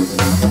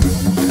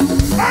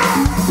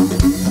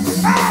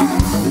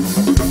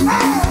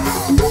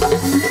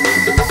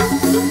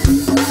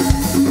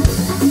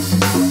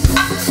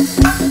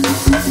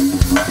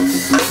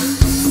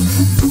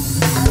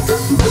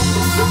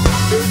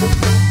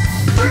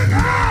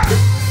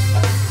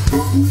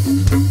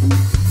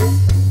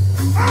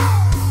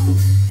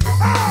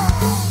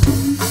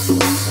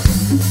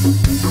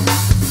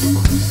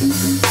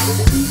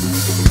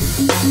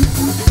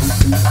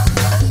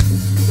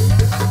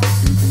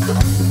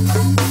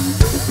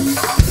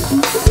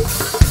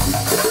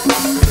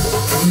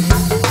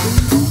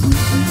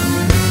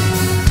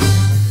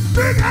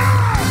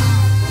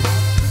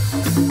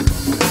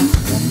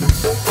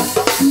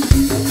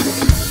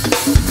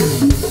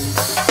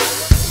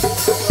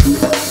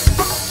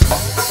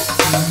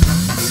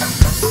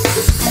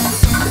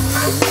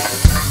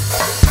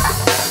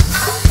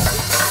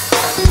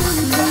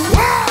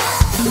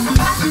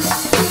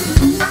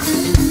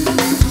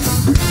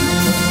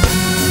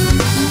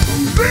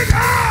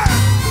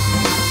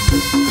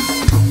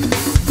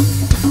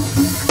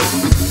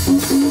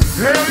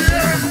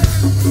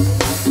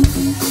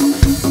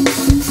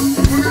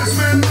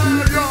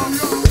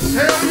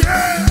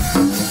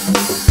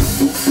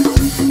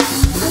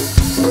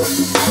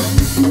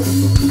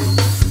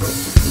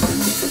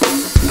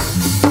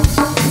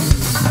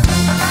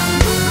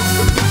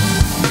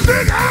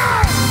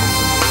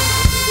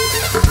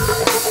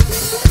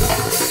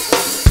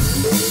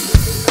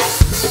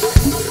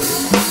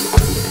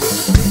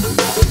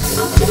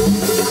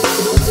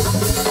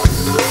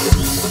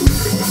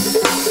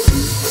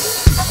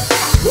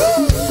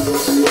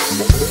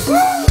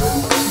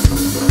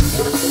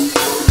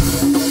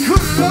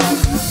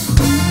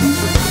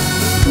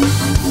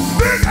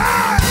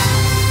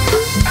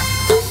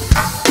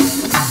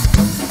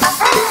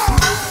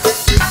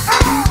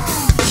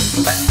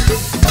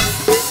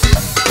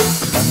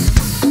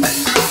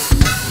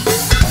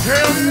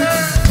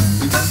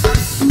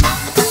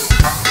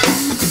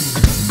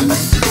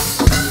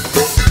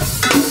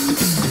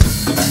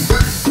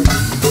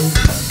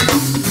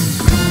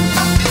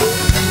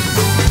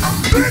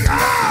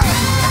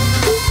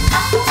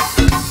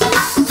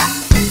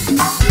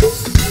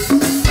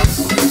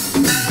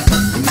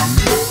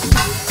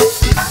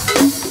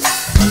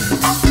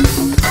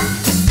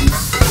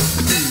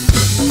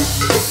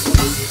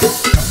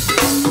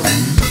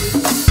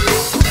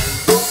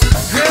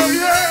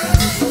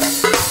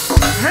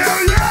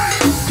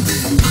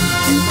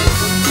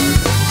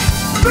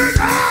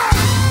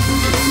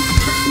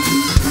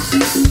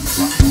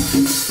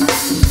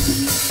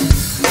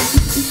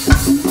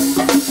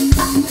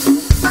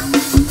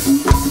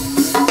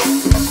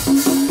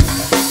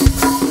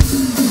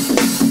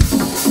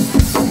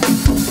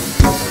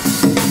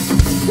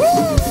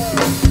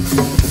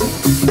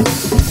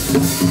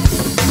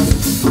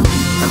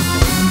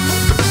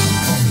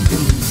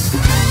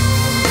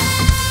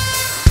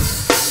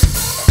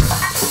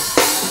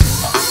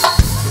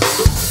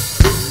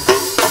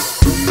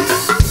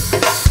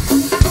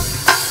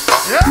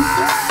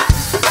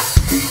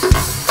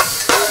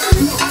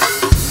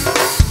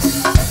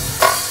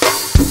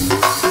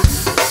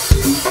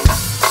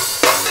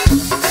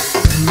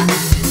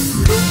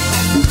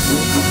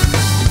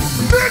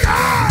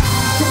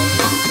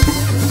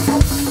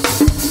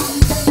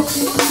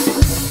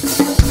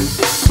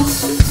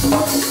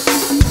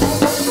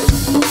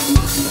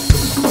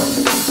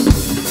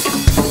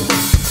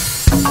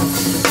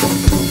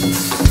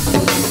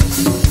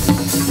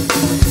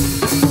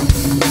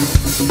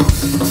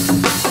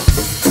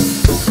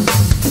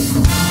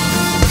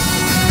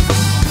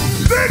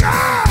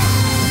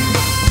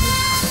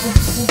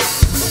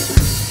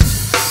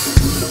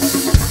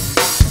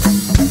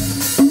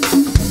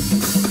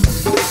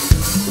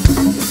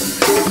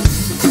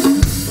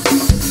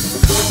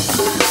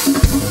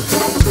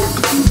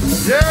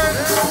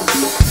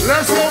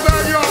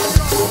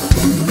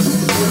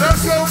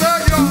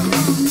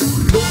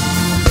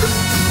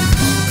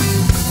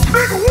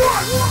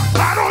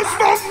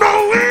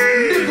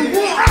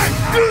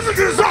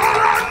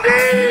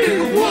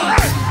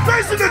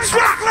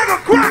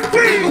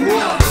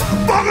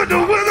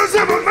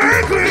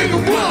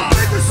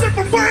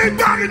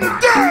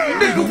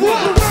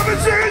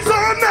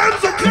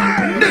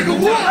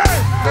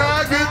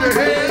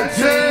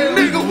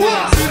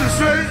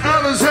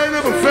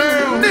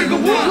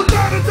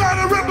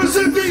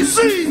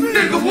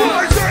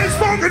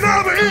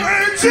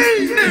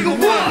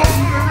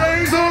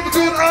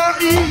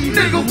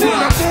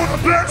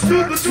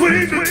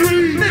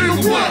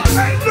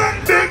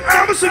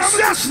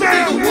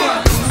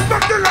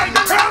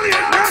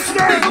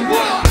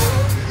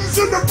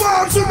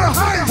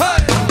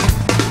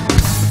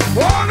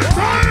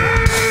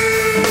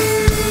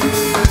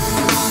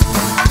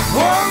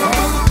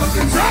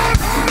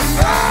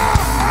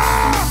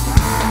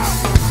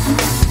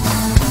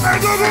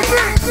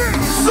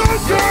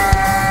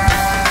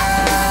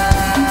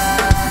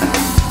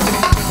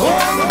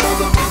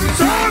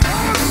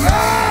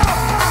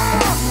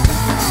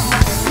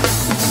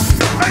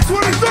 Hey,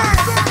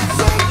 23rd!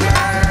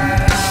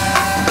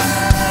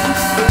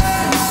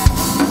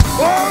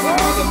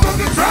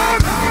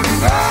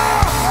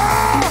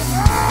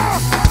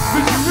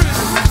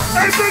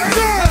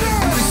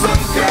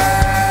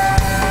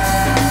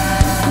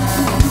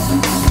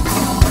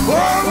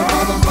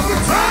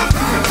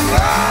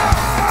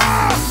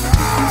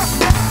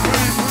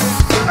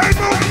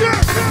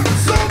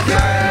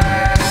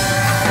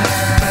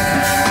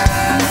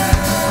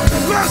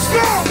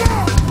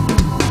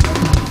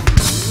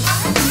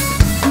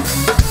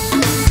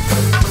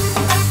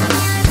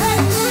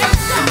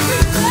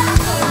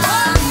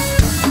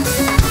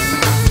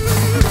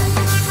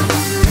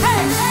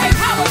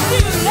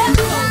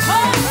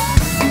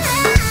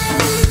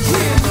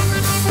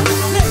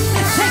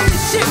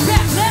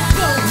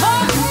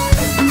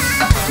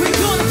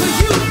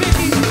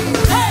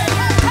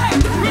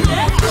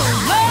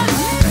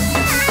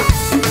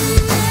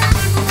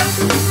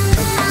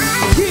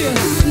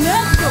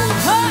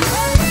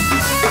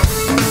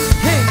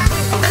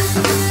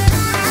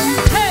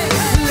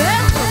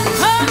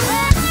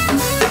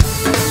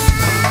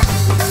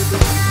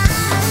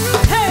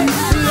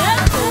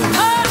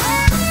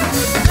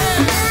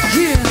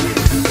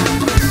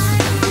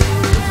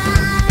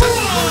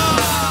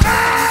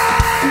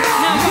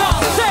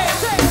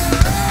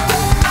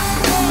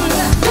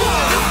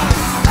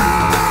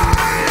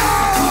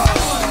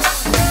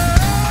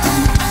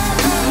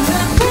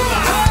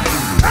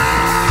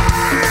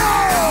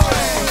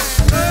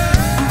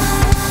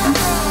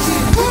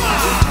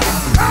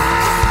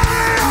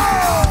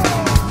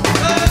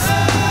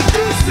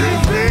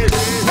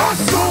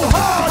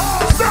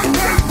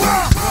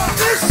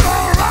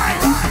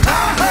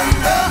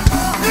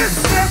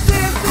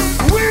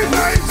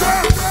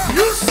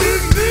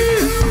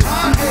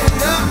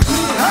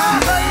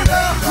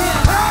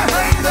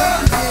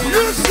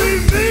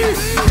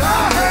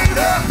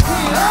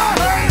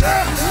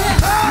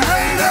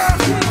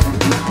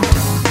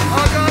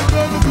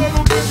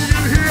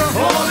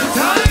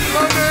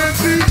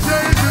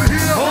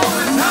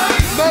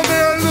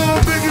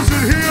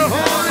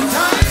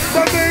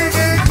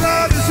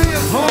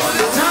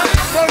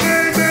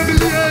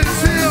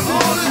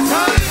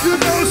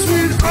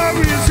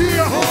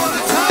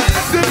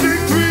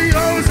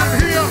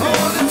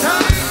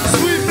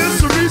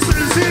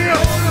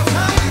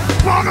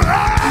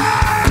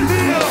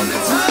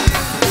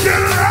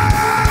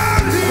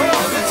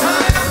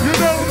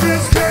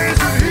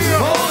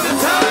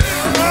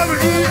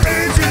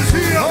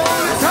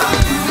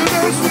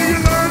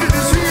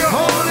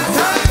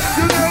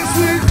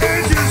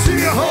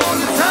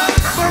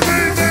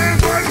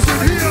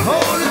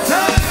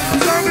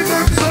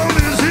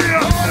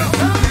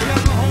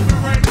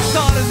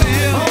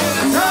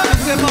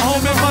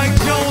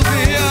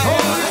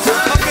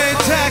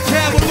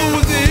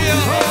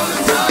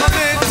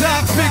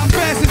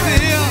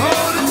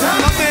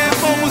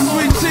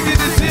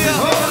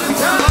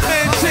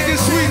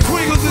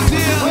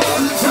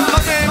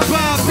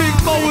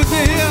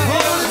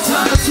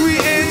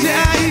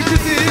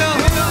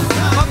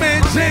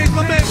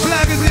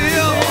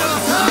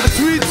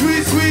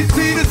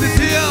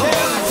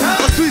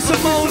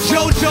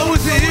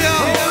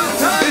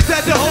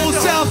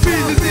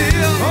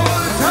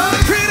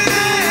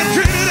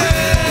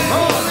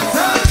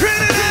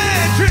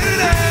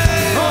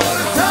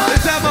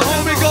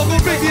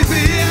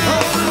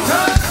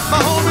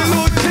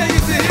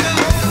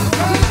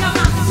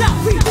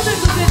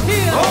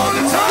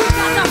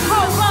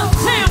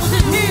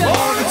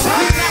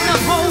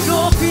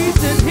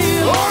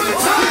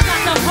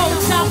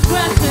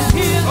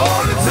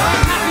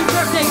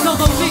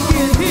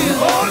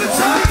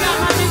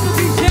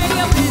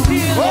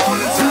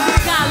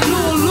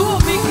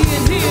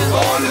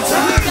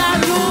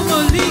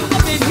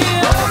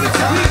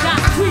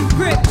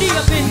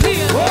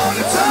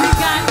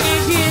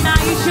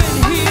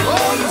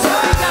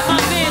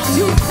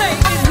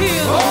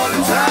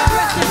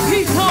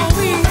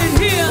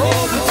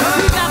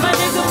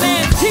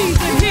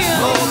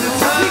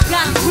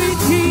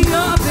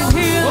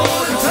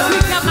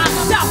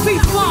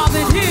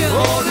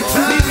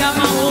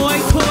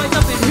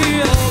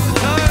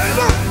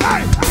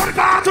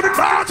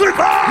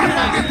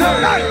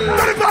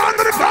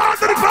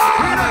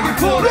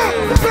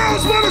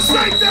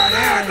 shake that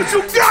ass, but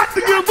you got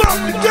to give up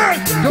the game.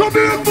 Don't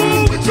be a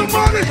fool with your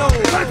money.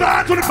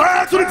 25,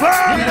 25,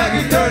 25. You like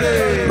it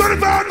 30.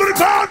 35,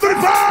 35,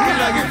 35. You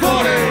like it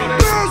 40.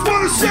 Girls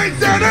wanna shake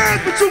that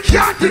ass, but you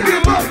got to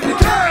give up the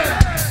game.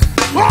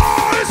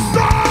 Oh, it's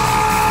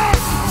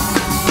time!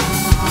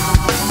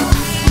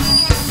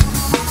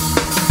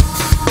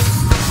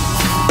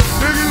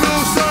 Biggie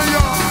Lil son,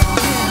 y'all.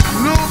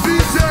 Lil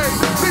BJ,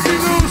 Biggie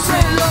Lil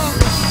son, y'all.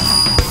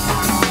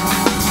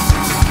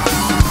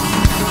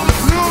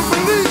 Lil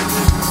Malik.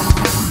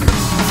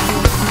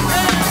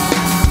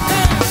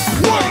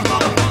 One,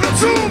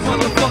 two,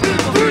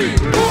 three,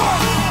 four.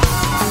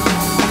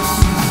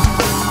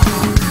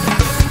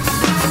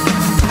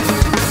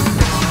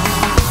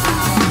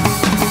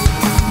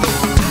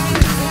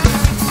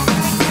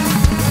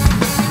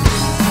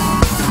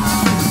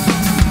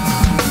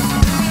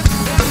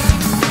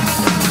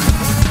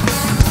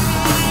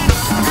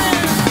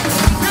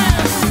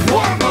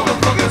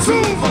 Two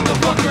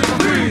motherfucking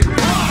three.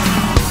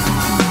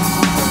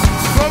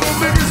 Brother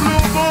Biggie's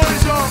little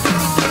boys, y'all.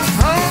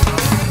 Huh?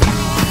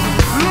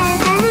 Lil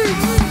Malik,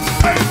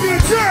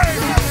 ABJ,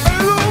 and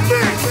Lil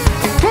Nick.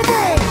 Come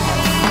on.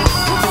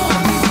 Come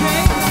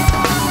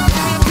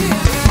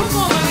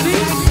on,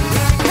 Malik.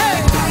 Hey.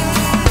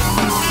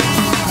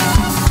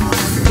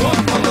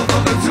 One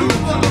motherfucking, two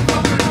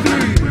motherfucking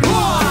three.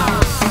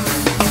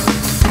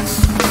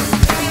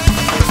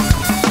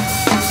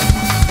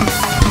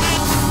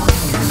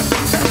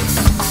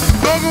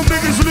 Welcome,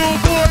 biggest little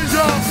boys,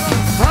 y'all.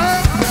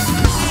 Huh?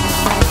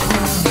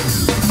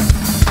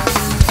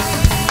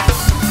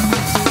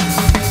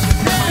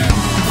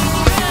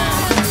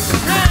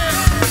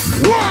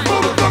 One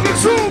motherfucking,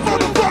 two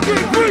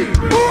motherfucking three.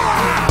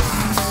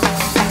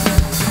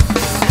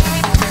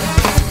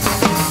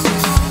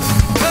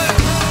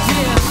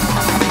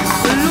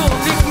 Little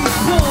Nicky's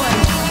boy.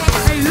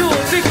 Hey,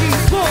 little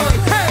Nicky's boy.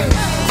 Hey.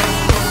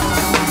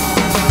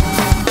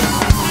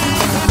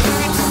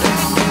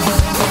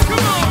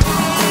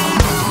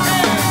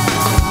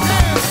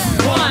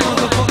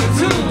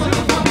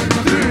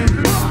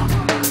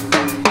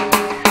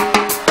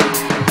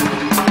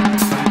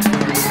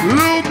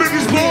 Little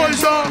biggest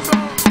boys, y'all.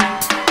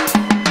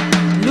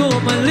 Lil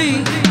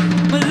Malik,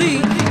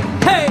 Malik,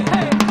 hey.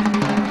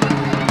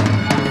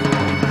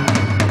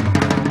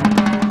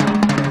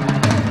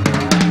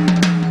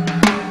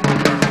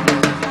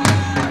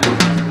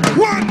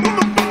 One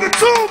motherfucking,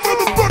 two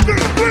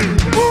motherfucking three.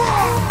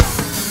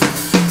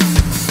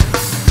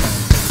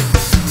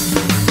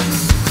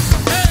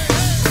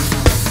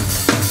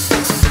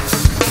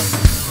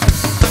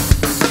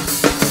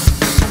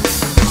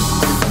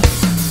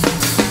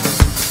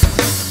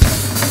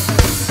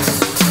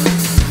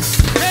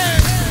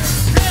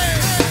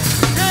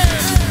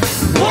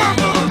 One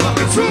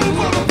motherfucking, two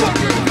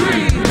motherfucking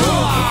three.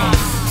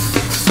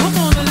 Come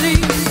on,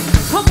 Malik,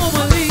 come on,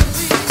 Malik,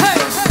 hey,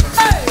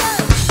 hey.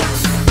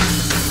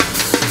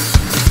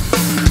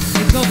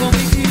 It's gonna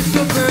make you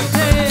your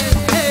birthday,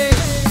 hey.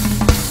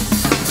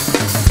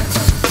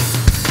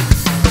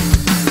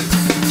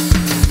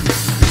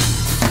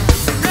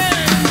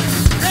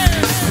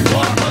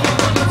 One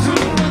motherfucking,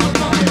 two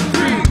motherfucking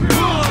three.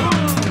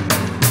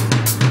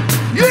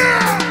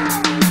 Yeah!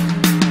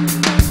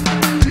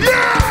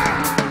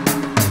 Yeah!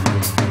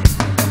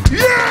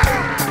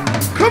 Yeah!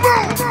 Come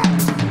on!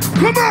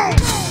 Come on!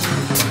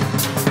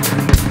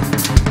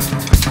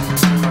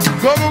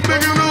 Come on,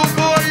 biggie little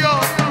boy,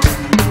 y'all.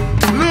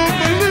 Lil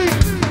Malik.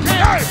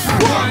 Hey!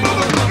 One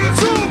motherfucking,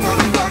 two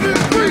motherfucking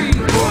three.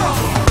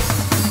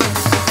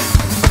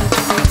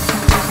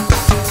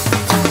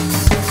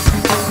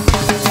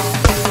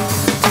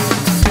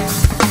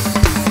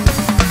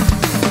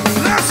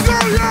 Let's go,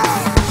 y'all!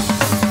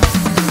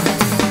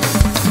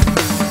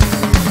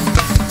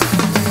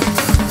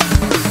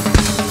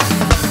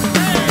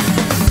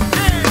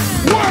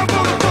 One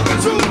motherfucking,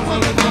 two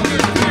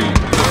motherfucking three.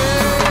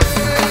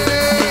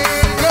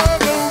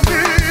 Come on,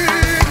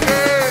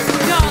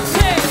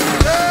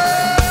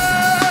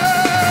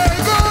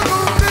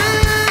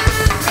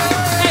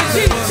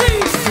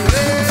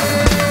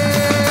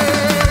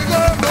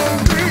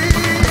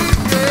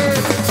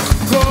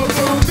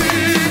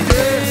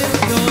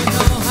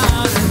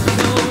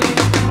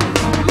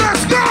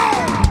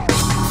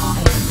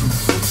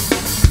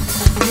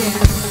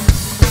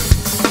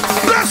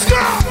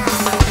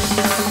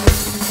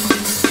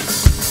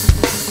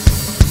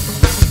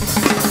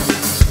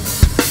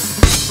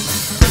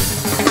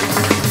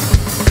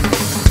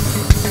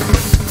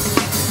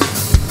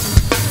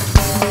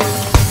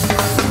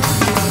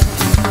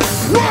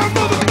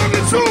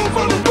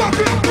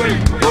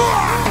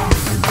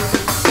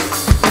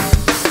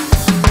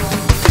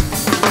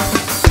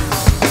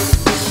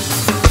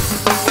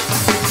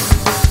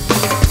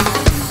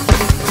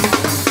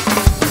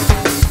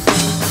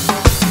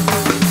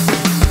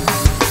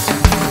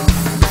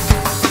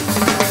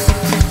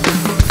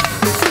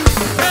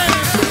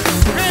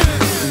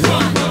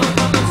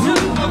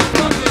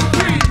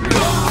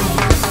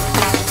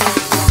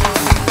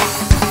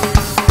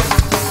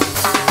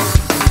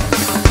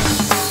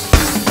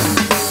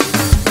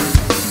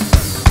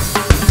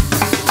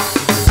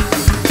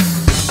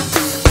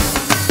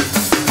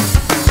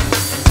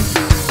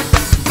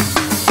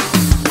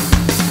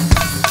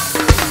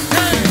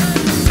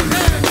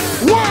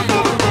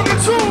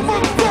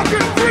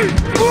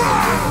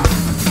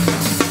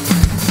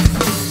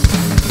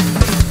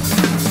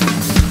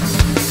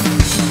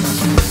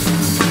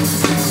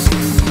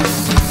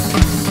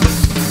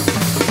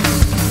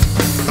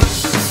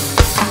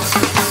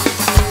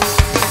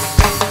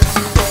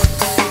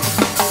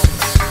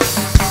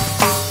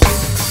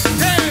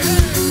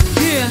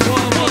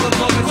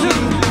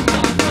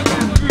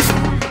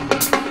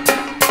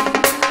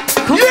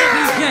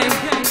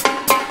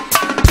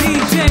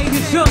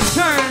 It's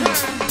turn.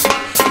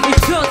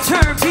 It's your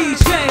turn,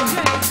 PJ.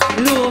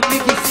 Little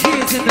Mickey's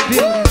kids in the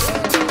building.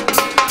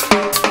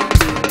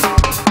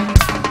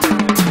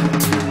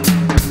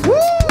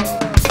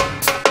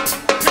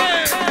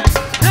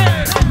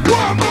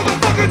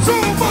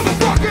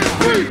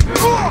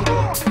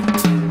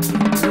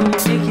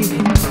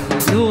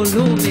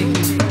 Little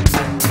Mickey.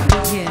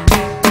 Yeah.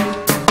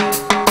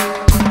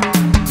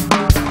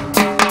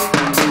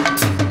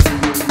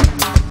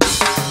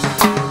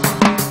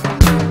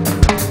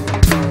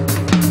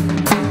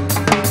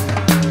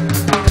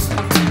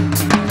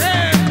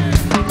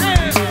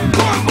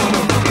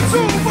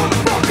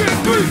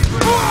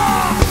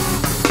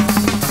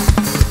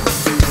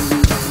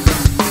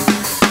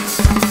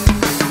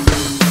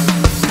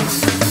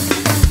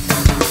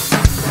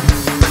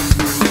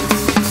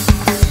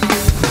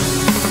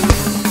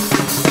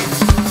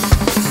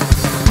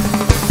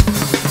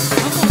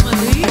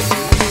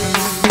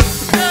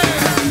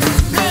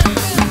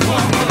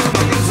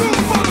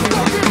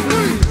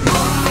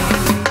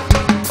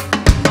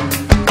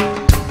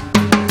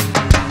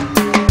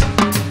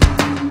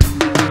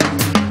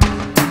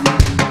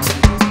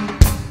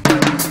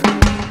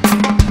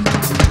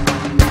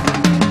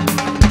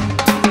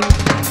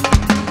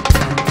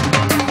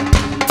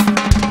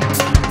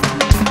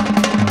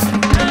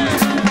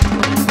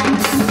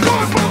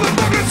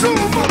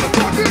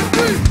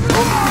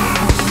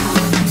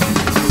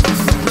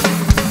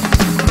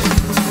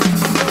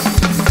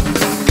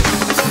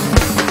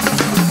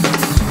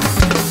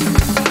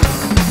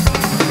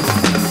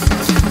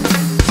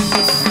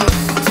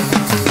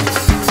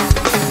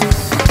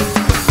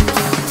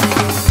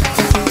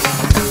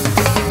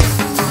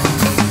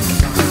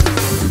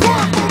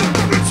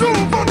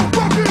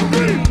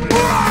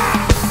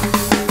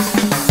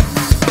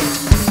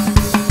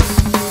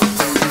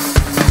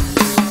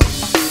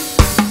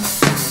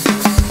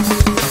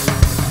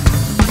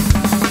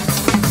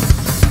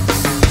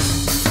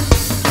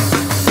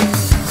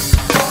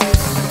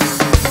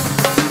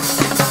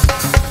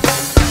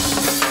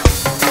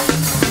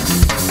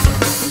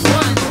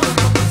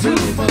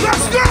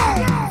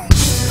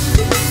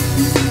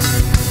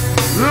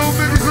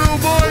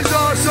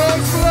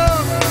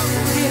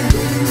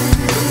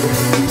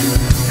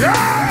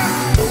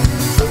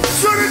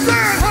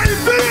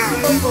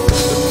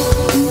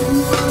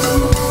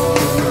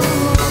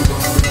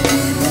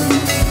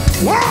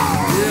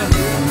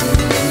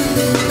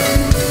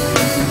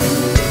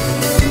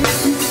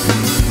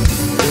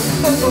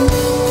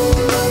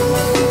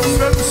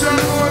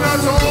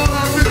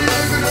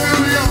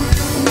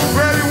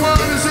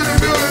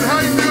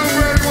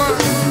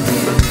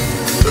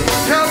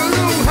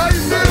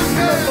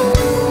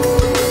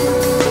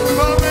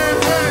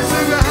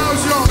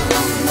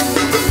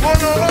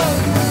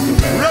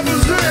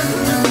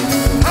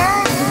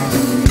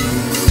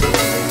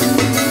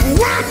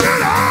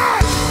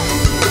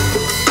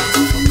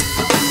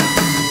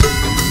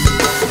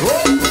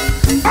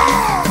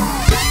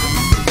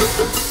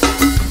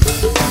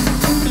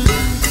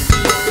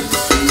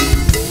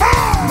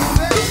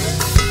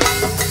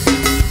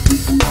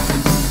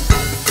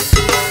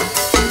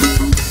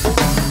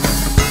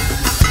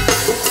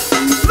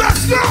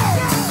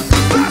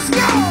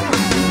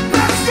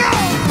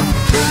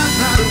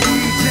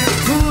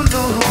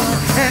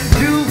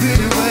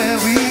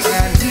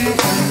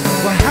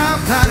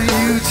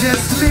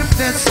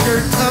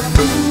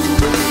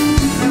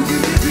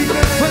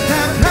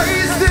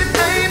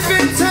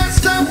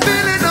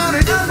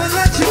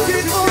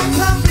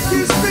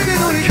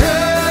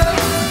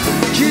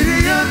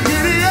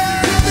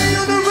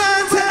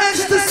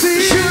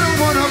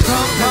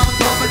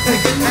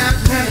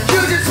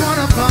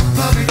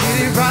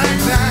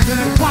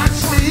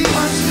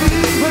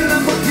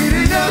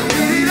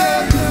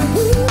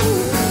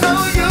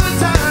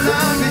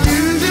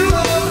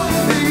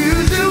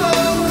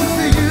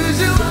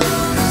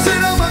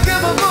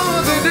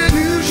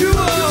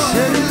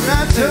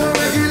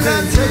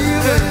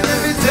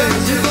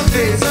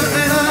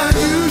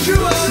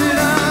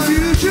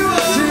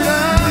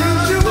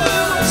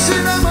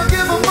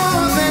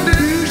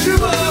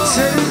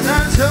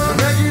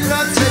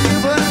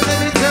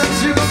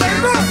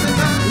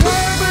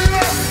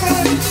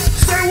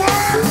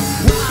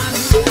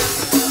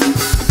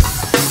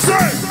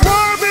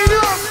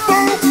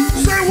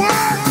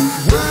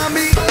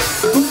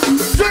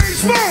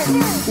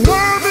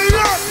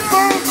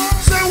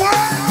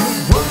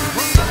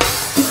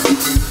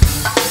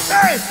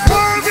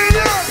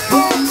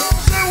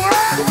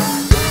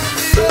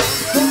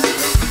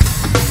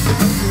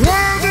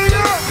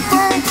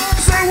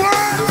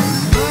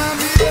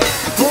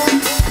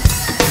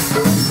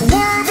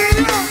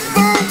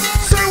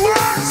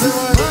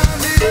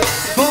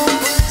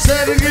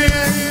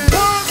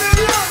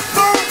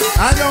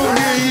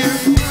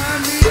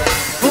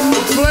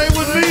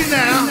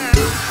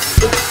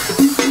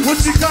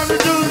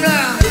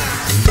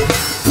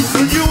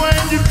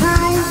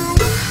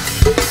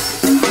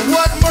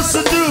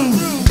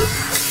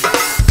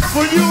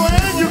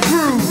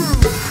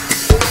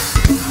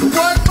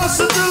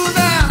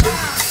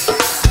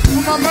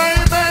 My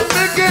main man,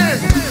 Mickey.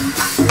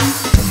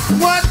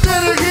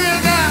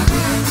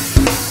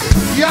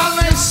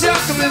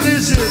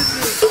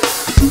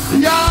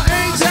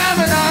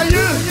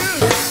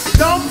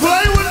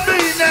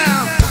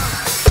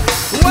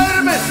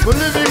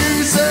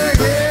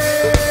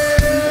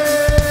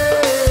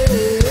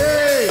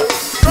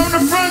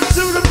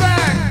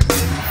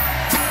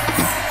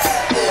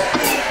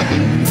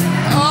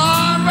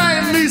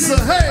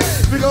 hey,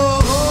 we go,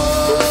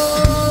 oh,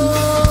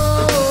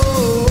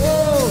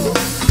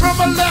 from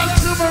my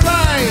left to my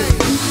right.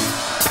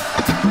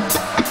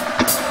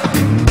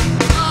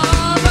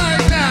 All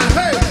right now,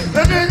 hey,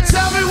 and then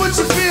tell me what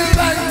you feel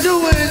like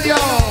doing,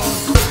 y'all.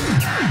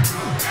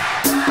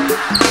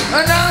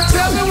 And now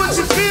tell me what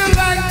you feel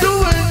like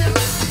doing.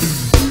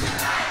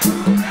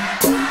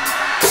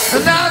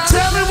 And now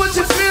tell me what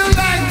you feel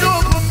like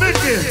doing for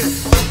Mickey.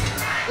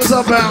 What's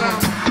up, Alan?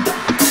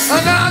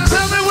 And now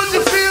tell me what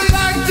you feel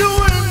like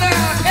doing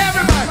now.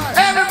 Everybody,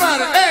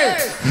 everybody, hey,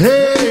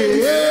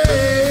 hey,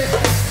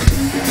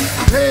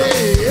 hey,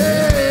 hey,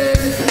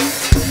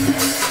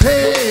 hey,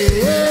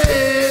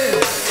 hey,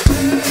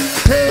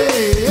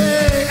 hey,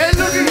 hey,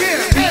 look at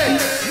here, hey,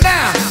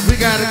 now we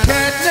got a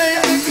cat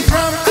named Mickey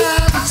from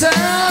out of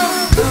town.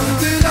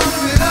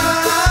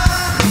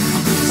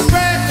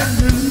 Spread the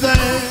new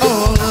thing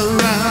all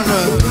around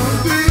us.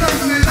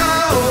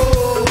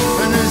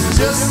 And it's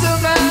just a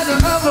matter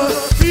of a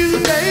few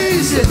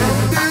days, yeah.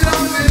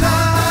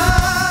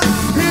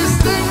 His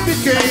thing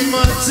became a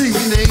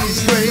teenage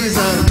craze.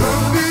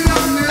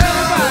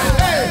 Everybody,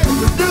 hey,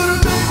 do the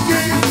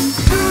Mickey,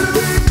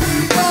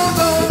 go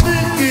go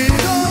Mickey,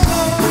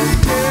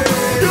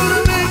 do the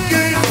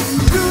Mickey,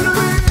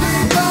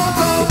 go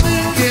go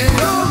Mickey,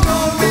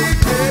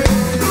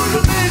 do the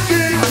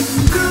Mickey,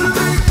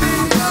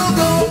 go go Mickey, do the Mickey, go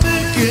go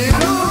Mickey.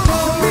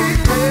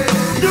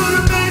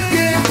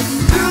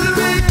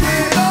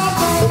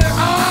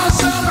 Oh,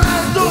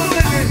 somebody do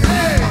it,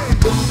 hey.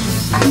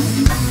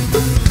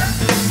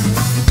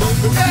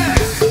 Yeah.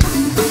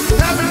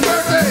 Happy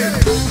birthday.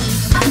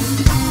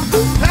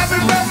 Happy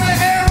birthday,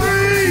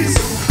 Aries.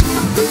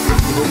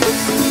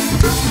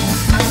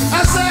 I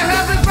say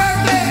happy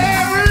birthday,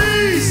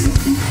 Aries.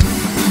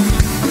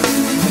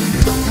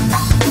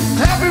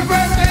 Happy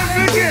birthday,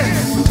 Vicky.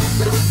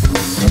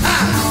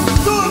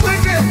 Do it,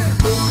 Vicky.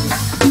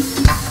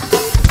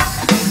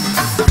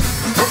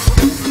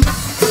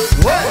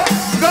 What?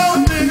 Go,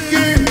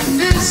 Vicky.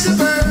 It's your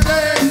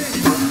birthday.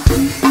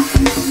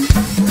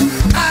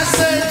 I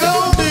say go,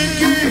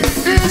 Vicky.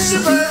 It's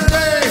your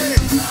birthday.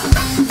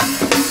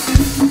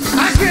 I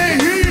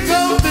can't hear you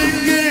go,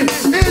 Vicky.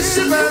 It's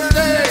your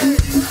birthday.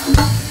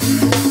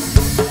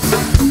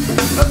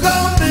 Go,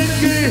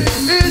 Vicky.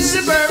 It's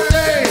your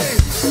birthday.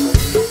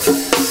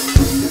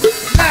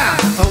 Now,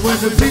 when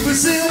the people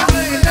sing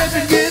playing, they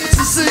begin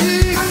to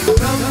sing.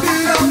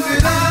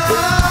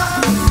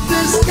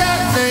 This cat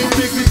named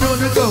Mickey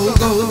gonna go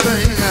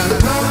thing.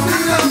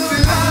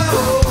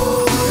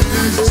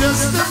 It's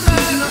just a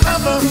matter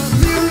of a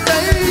few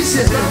days,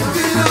 yeah.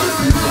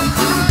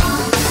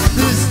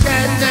 This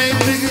cat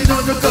named Mickey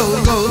gonna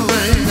go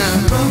thing.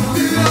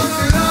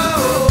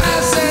 I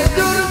said,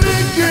 do the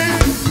Mickey,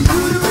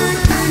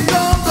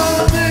 go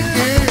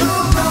Mickey,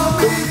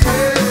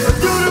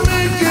 do the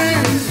Mickey,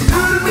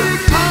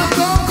 I'm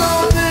go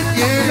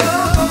Mickey,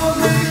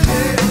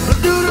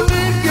 do the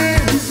Mickey,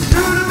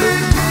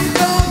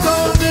 go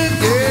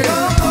Mickey,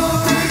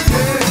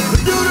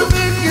 do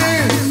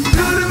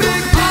the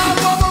Mickey,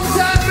 one more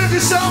time, Mickey,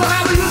 show me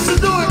how we used to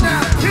do it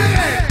now. Hit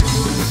it.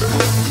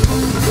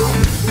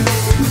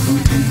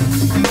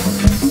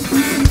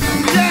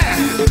 Yeah.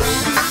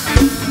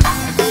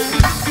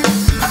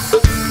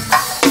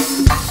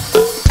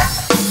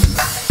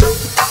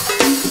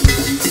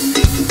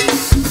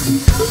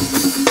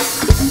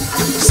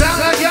 Sound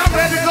like y'all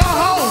ready to go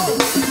home.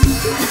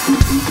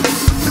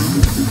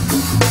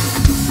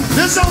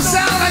 This don't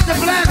sound like the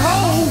Black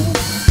Hole.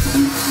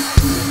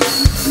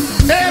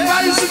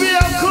 Everybody used to be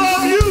on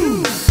Club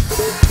U.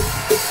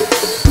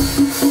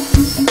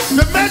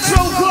 The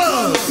Metro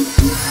Club.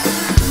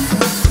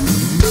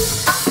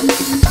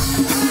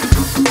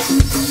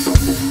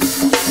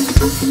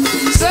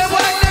 Say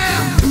what now?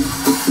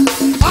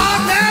 Oh,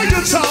 now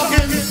you're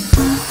talking.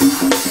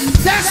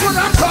 That's what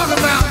I'm talking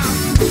about.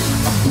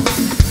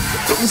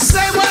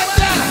 Say what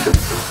now?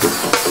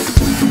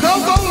 Go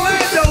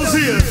Lando's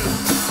here.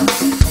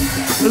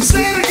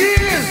 Say it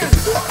again.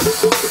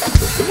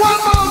 One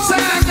more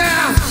time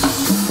now.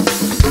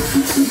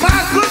 My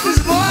goodness,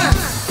 boy.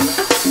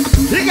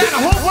 He got a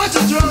whole bunch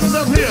of drums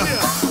up here.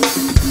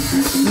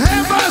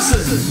 Have mercy.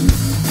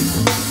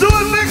 Do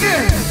it, Mickey.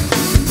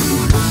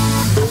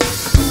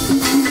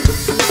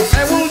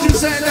 Hey, what was you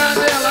saying down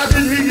there? I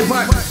didn't hear you,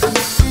 Mike.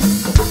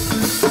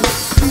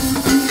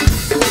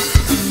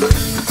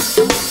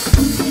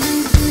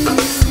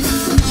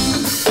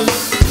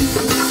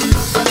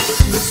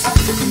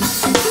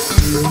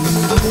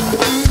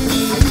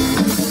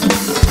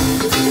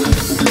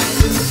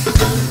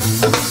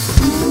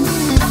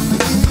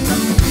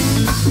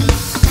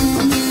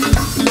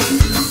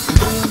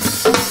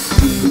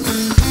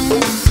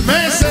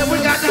 Man,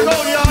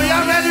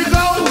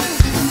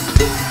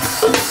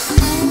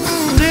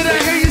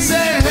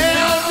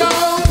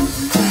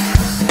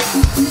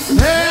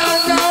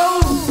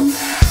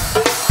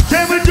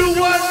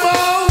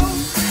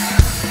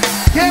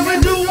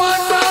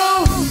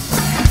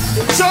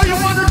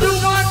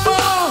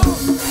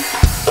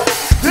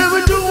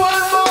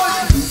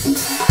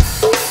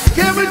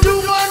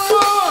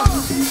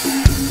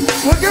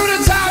 Well, give it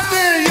a top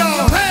there,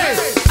 y'all. Hey,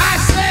 I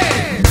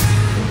said.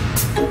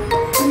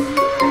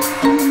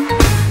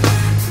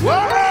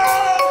 Whoa,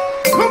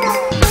 come on.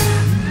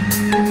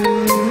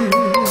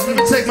 Let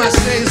me take my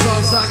shades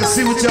off so I can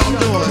see what y'all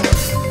doing.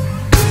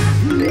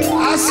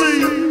 I see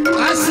you.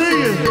 I see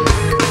you.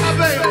 My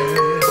baby.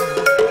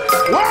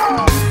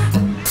 Whoa.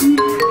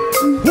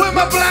 With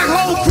my black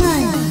hole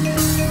crew.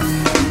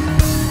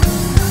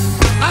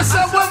 I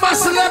said, with my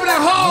celebrity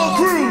hall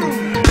crew.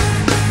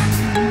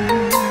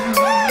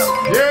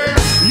 Yeah.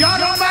 Y'all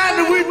don't mind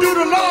that we do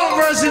the long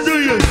version, do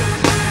you?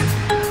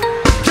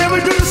 Can we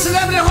do the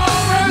celebrity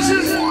hall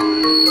version?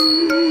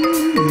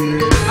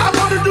 I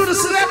want to do the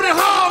celebrity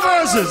hall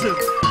version.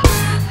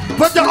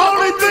 But the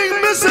only thing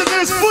missing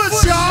is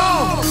foot,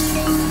 y'all.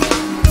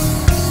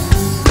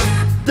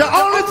 The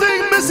only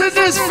thing missing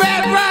is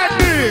fat right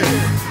there.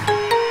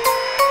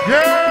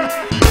 Yeah.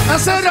 I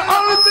said the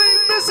only thing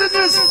missing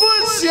is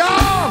foot,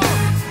 y'all.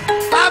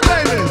 My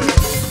baby.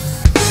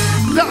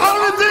 The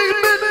only thing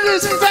missing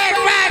is fat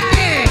right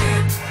there.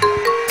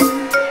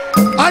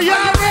 Are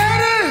y'all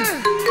ready?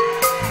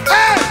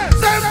 Hey,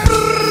 say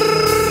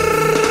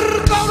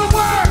brrrr, go to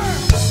work.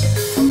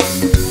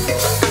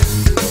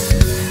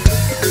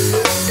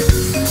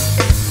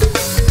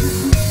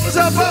 What's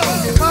up,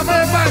 folks? My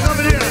man Mike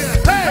over here.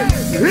 Hey,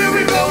 here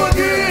we go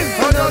again.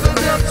 Another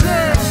damn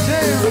jam,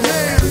 jam,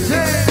 jam,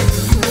 jam.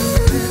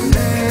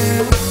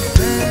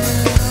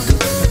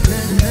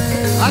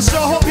 I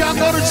sure hope y'all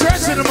go to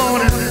church in the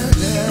morning.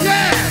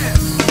 Yeah!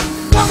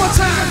 One more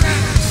time now.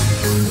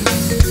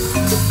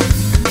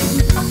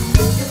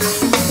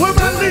 With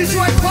my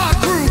Detroit Park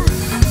crew.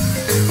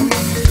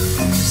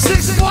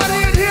 640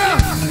 in here.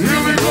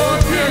 Here we go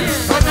again.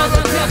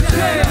 Another jam,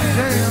 jam,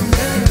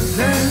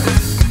 jam.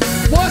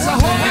 Boys, a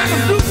whole lot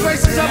of new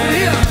faces up in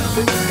here.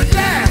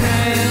 Yeah!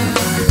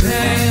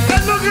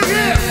 And look at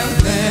here.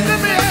 Let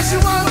me ask you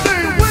one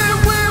thing.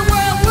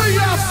 Where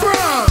y'all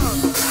from?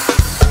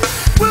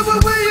 Where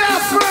y'all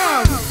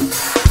from?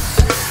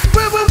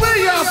 Where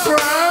y'all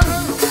from?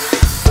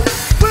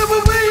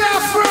 Where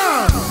y'all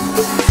from?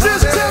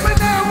 Just tell me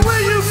now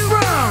where you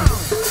from?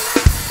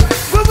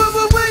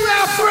 Where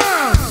y'all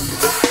from?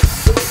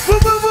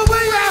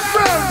 Where y'all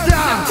from,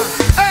 y'all?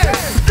 Hey,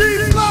 D.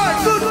 Floyd,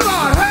 good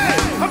Lord, hey.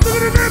 I'm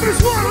looking at this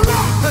one.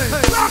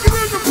 Lock it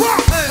in the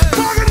park.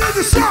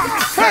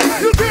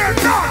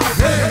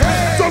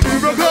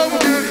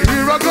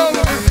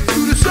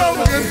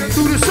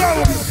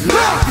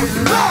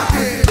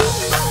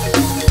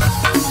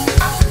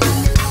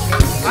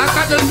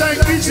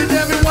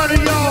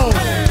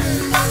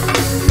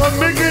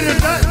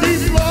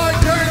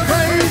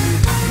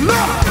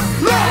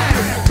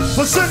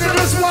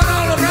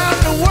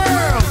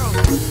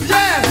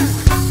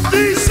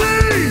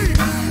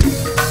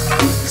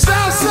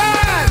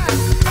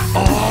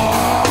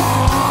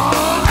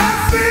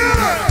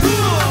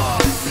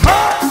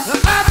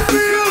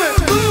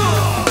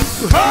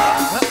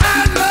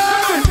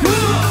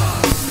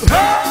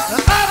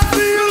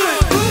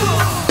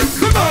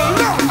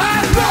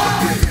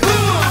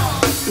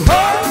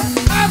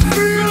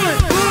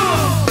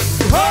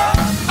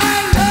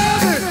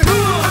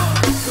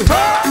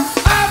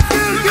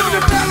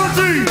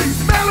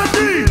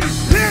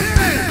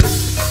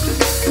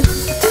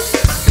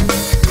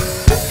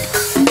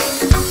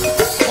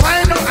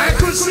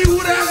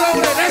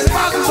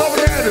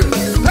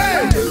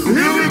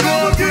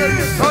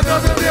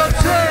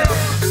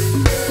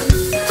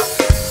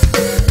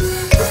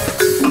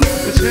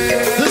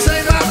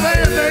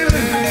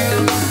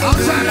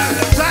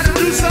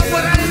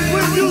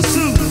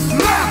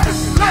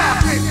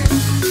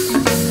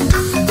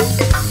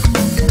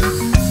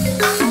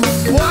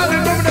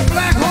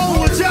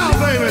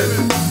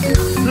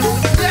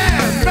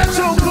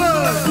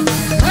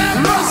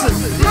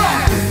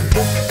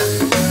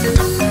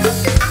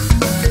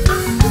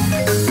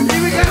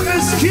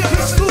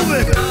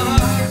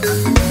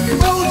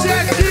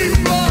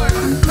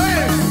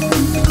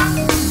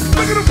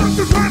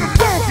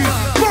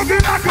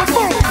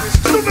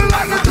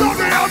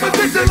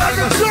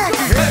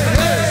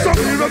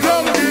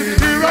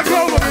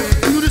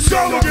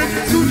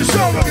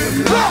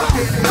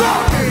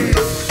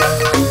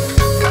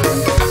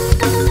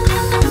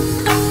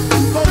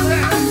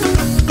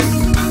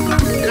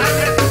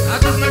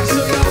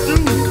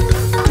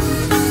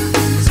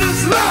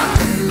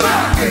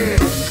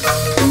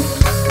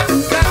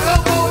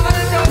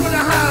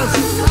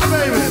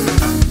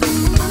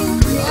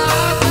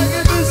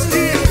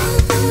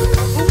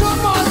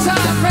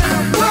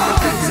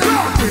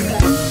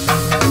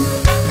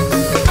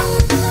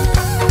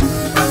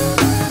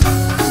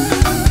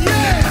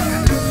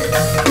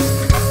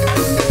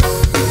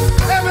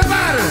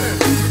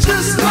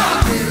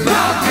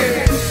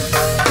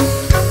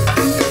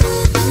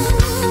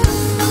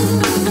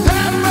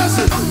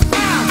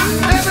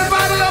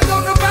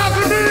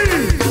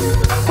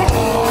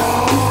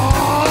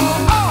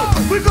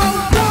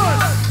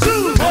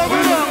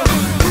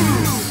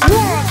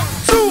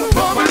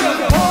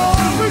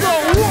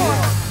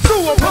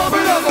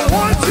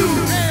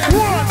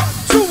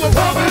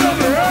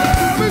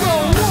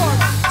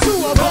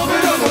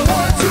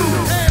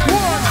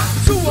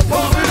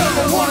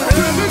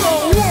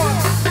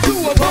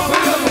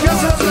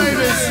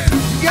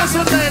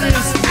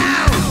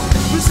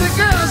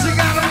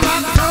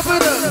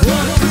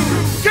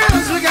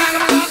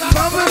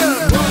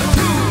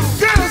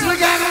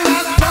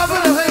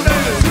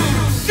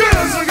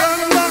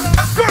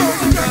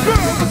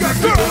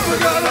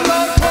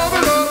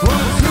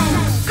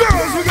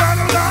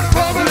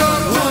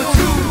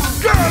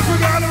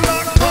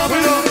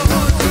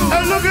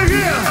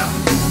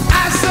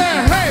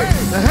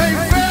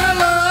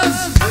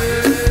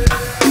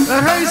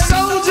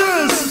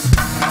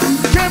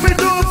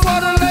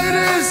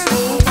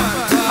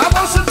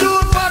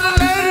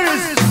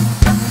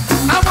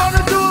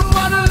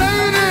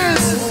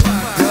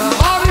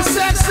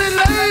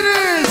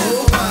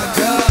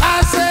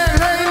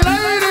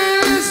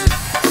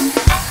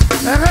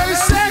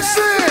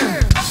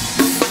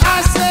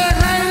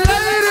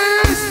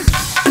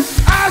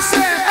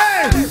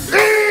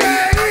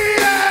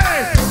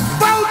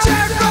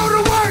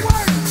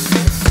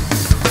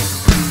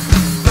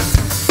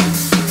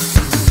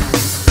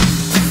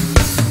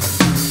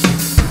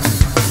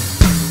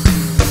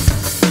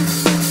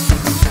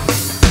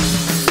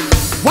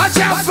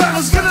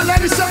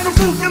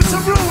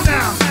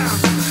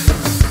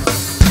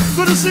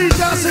 to see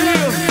Johnson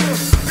Hill.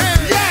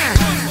 Yeah.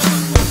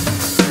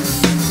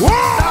 Whoa.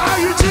 Are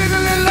you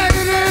jiggling,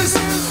 ladies?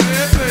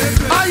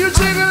 Are you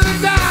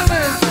jiggling,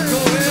 darling?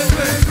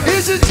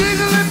 Is it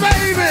jiggling,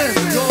 baby?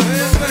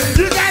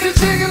 You got it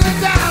jiggling,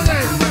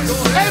 darling.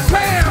 Hey,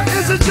 Pam,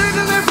 is it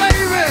jiggling,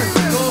 baby?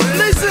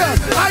 Lisa,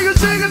 are you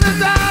jiggling,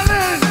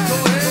 darling?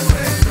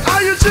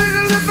 Are you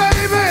jiggling,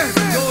 baby?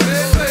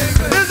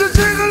 Is it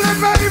jiggling,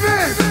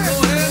 baby?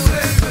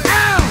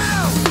 Ow!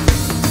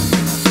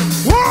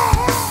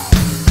 Whoa!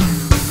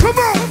 Come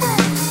on!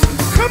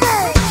 Come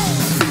on!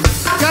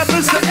 Got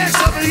Mr. X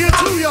over here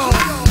too, y'all.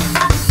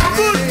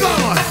 Good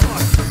God!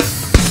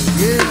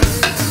 Yeah.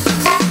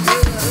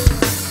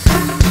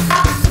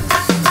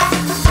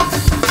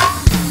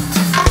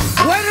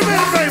 Wait a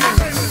minute, baby.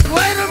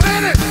 Wait a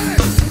minute.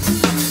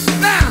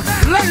 Now,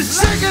 let's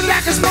shake it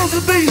like it's supposed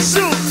to be.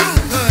 Shoot.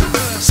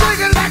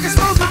 Shake it like it's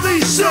supposed to be.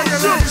 Shoot.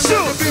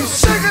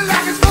 Shake it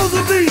like it's supposed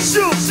to be.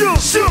 Shoot.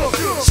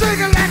 Shake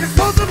it like it's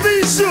supposed to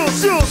be. Shoot.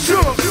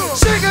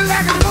 Shake it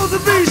like it's supposed to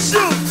be.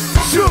 Shoot.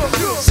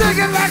 Shake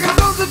it like it's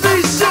supposed to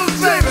be. Shoot,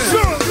 baby.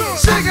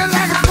 Shake it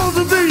like it's supposed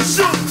to be.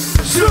 Shoot.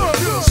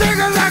 Shake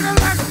it like a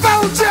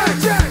Bojack.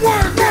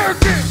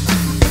 Work it.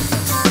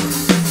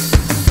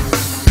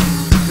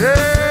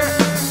 Yeah.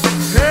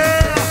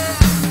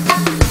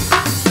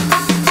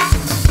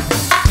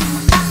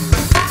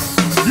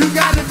 You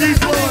got it,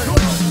 D-Boy.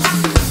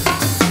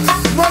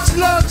 Much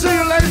love to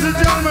you, ladies and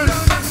gentlemen.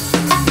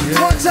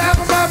 One time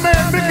for my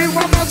man Mickey,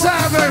 one more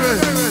time, baby.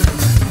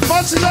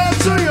 Much love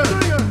to you.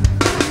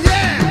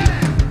 Yeah.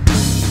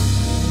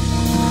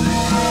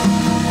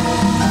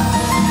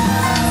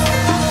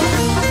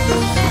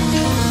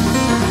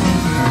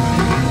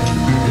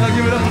 Y'all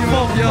give it up for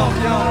funk, y'all.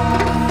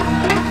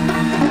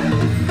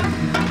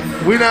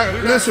 We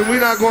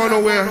not going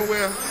nowhere.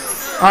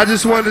 I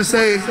just wanted to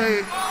say,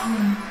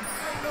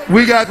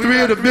 we got three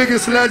of the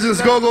biggest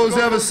legends Go-Go's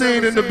ever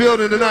seen in the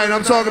building tonight.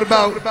 I'm talking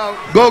about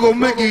Go-Go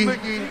Mickey,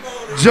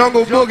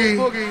 Jungle Boogie,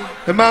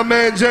 and my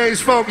man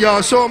James Funk.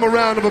 Y'all show him a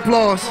round of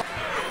applause.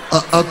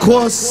 Of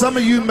course, some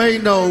of you may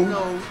know,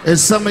 and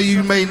some of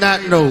you may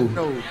not know.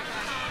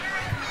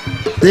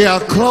 They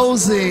are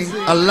closing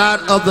a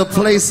lot of the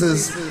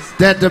places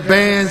that the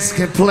bands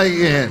can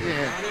play in.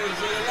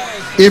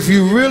 If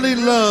you really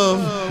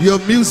love your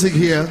music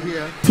here,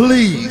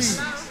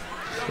 please,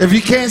 if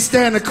you can't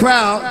stand the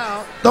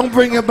crowd, don't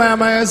bring your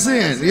bum ass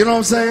in. You know what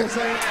I'm saying?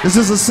 It's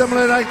just as simple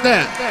like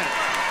that.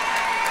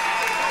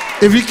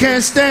 If you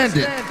can't stand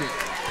it.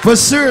 But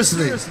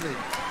seriously,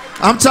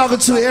 I'm talking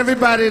to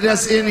everybody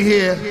that's in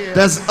here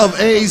that's of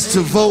age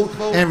to vote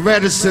and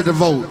register to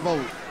vote.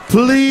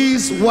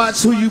 Please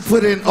watch who you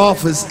put in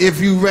office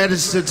if you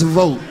register to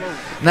vote.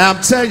 Now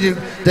I'm telling you,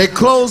 they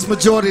closed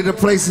majority of the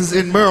places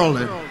in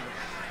Maryland.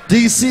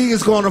 DC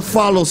is going to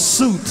follow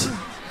suit.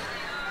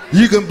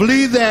 You can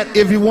believe that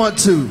if you want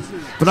to,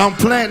 but I'm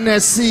planting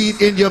that seed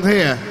in your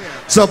hair.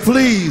 So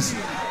please,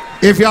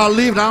 if y'all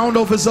leave, I don't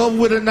know if it's over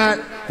with or not,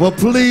 well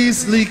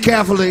please leave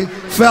carefully.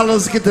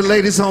 Fellas, get the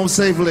ladies home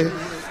safely.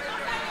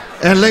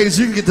 And ladies,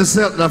 you can get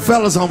the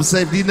fellas home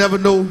safely. You never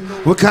know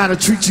what kind of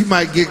treat you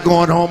might get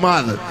going home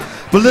either.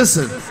 But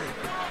listen,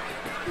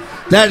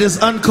 that is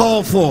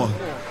uncalled for.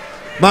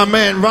 My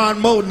man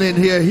Ron Milton in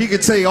here, he can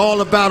tell you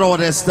all about all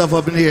that stuff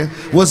up in here,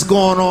 what's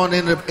going on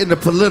in the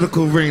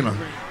political arena.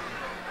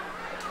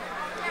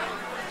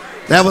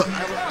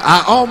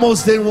 I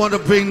almost didn't want to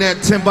bring that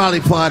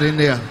Timbali part in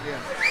there.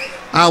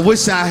 I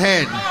wish I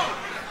hadn't.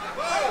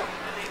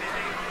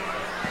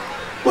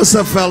 What's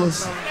up,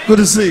 fellas? Good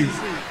to see you.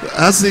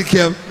 I see you,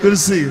 Kevin. Good to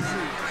see you.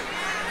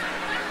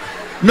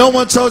 No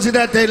one told you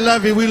that they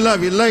love you. We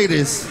love you.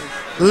 Ladies.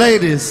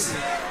 Ladies.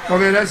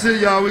 Okay, that's it,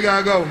 y'all. We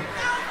gotta go. No,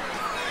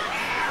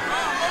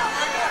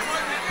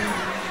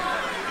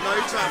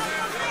 he's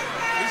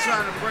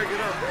trying to break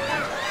it up.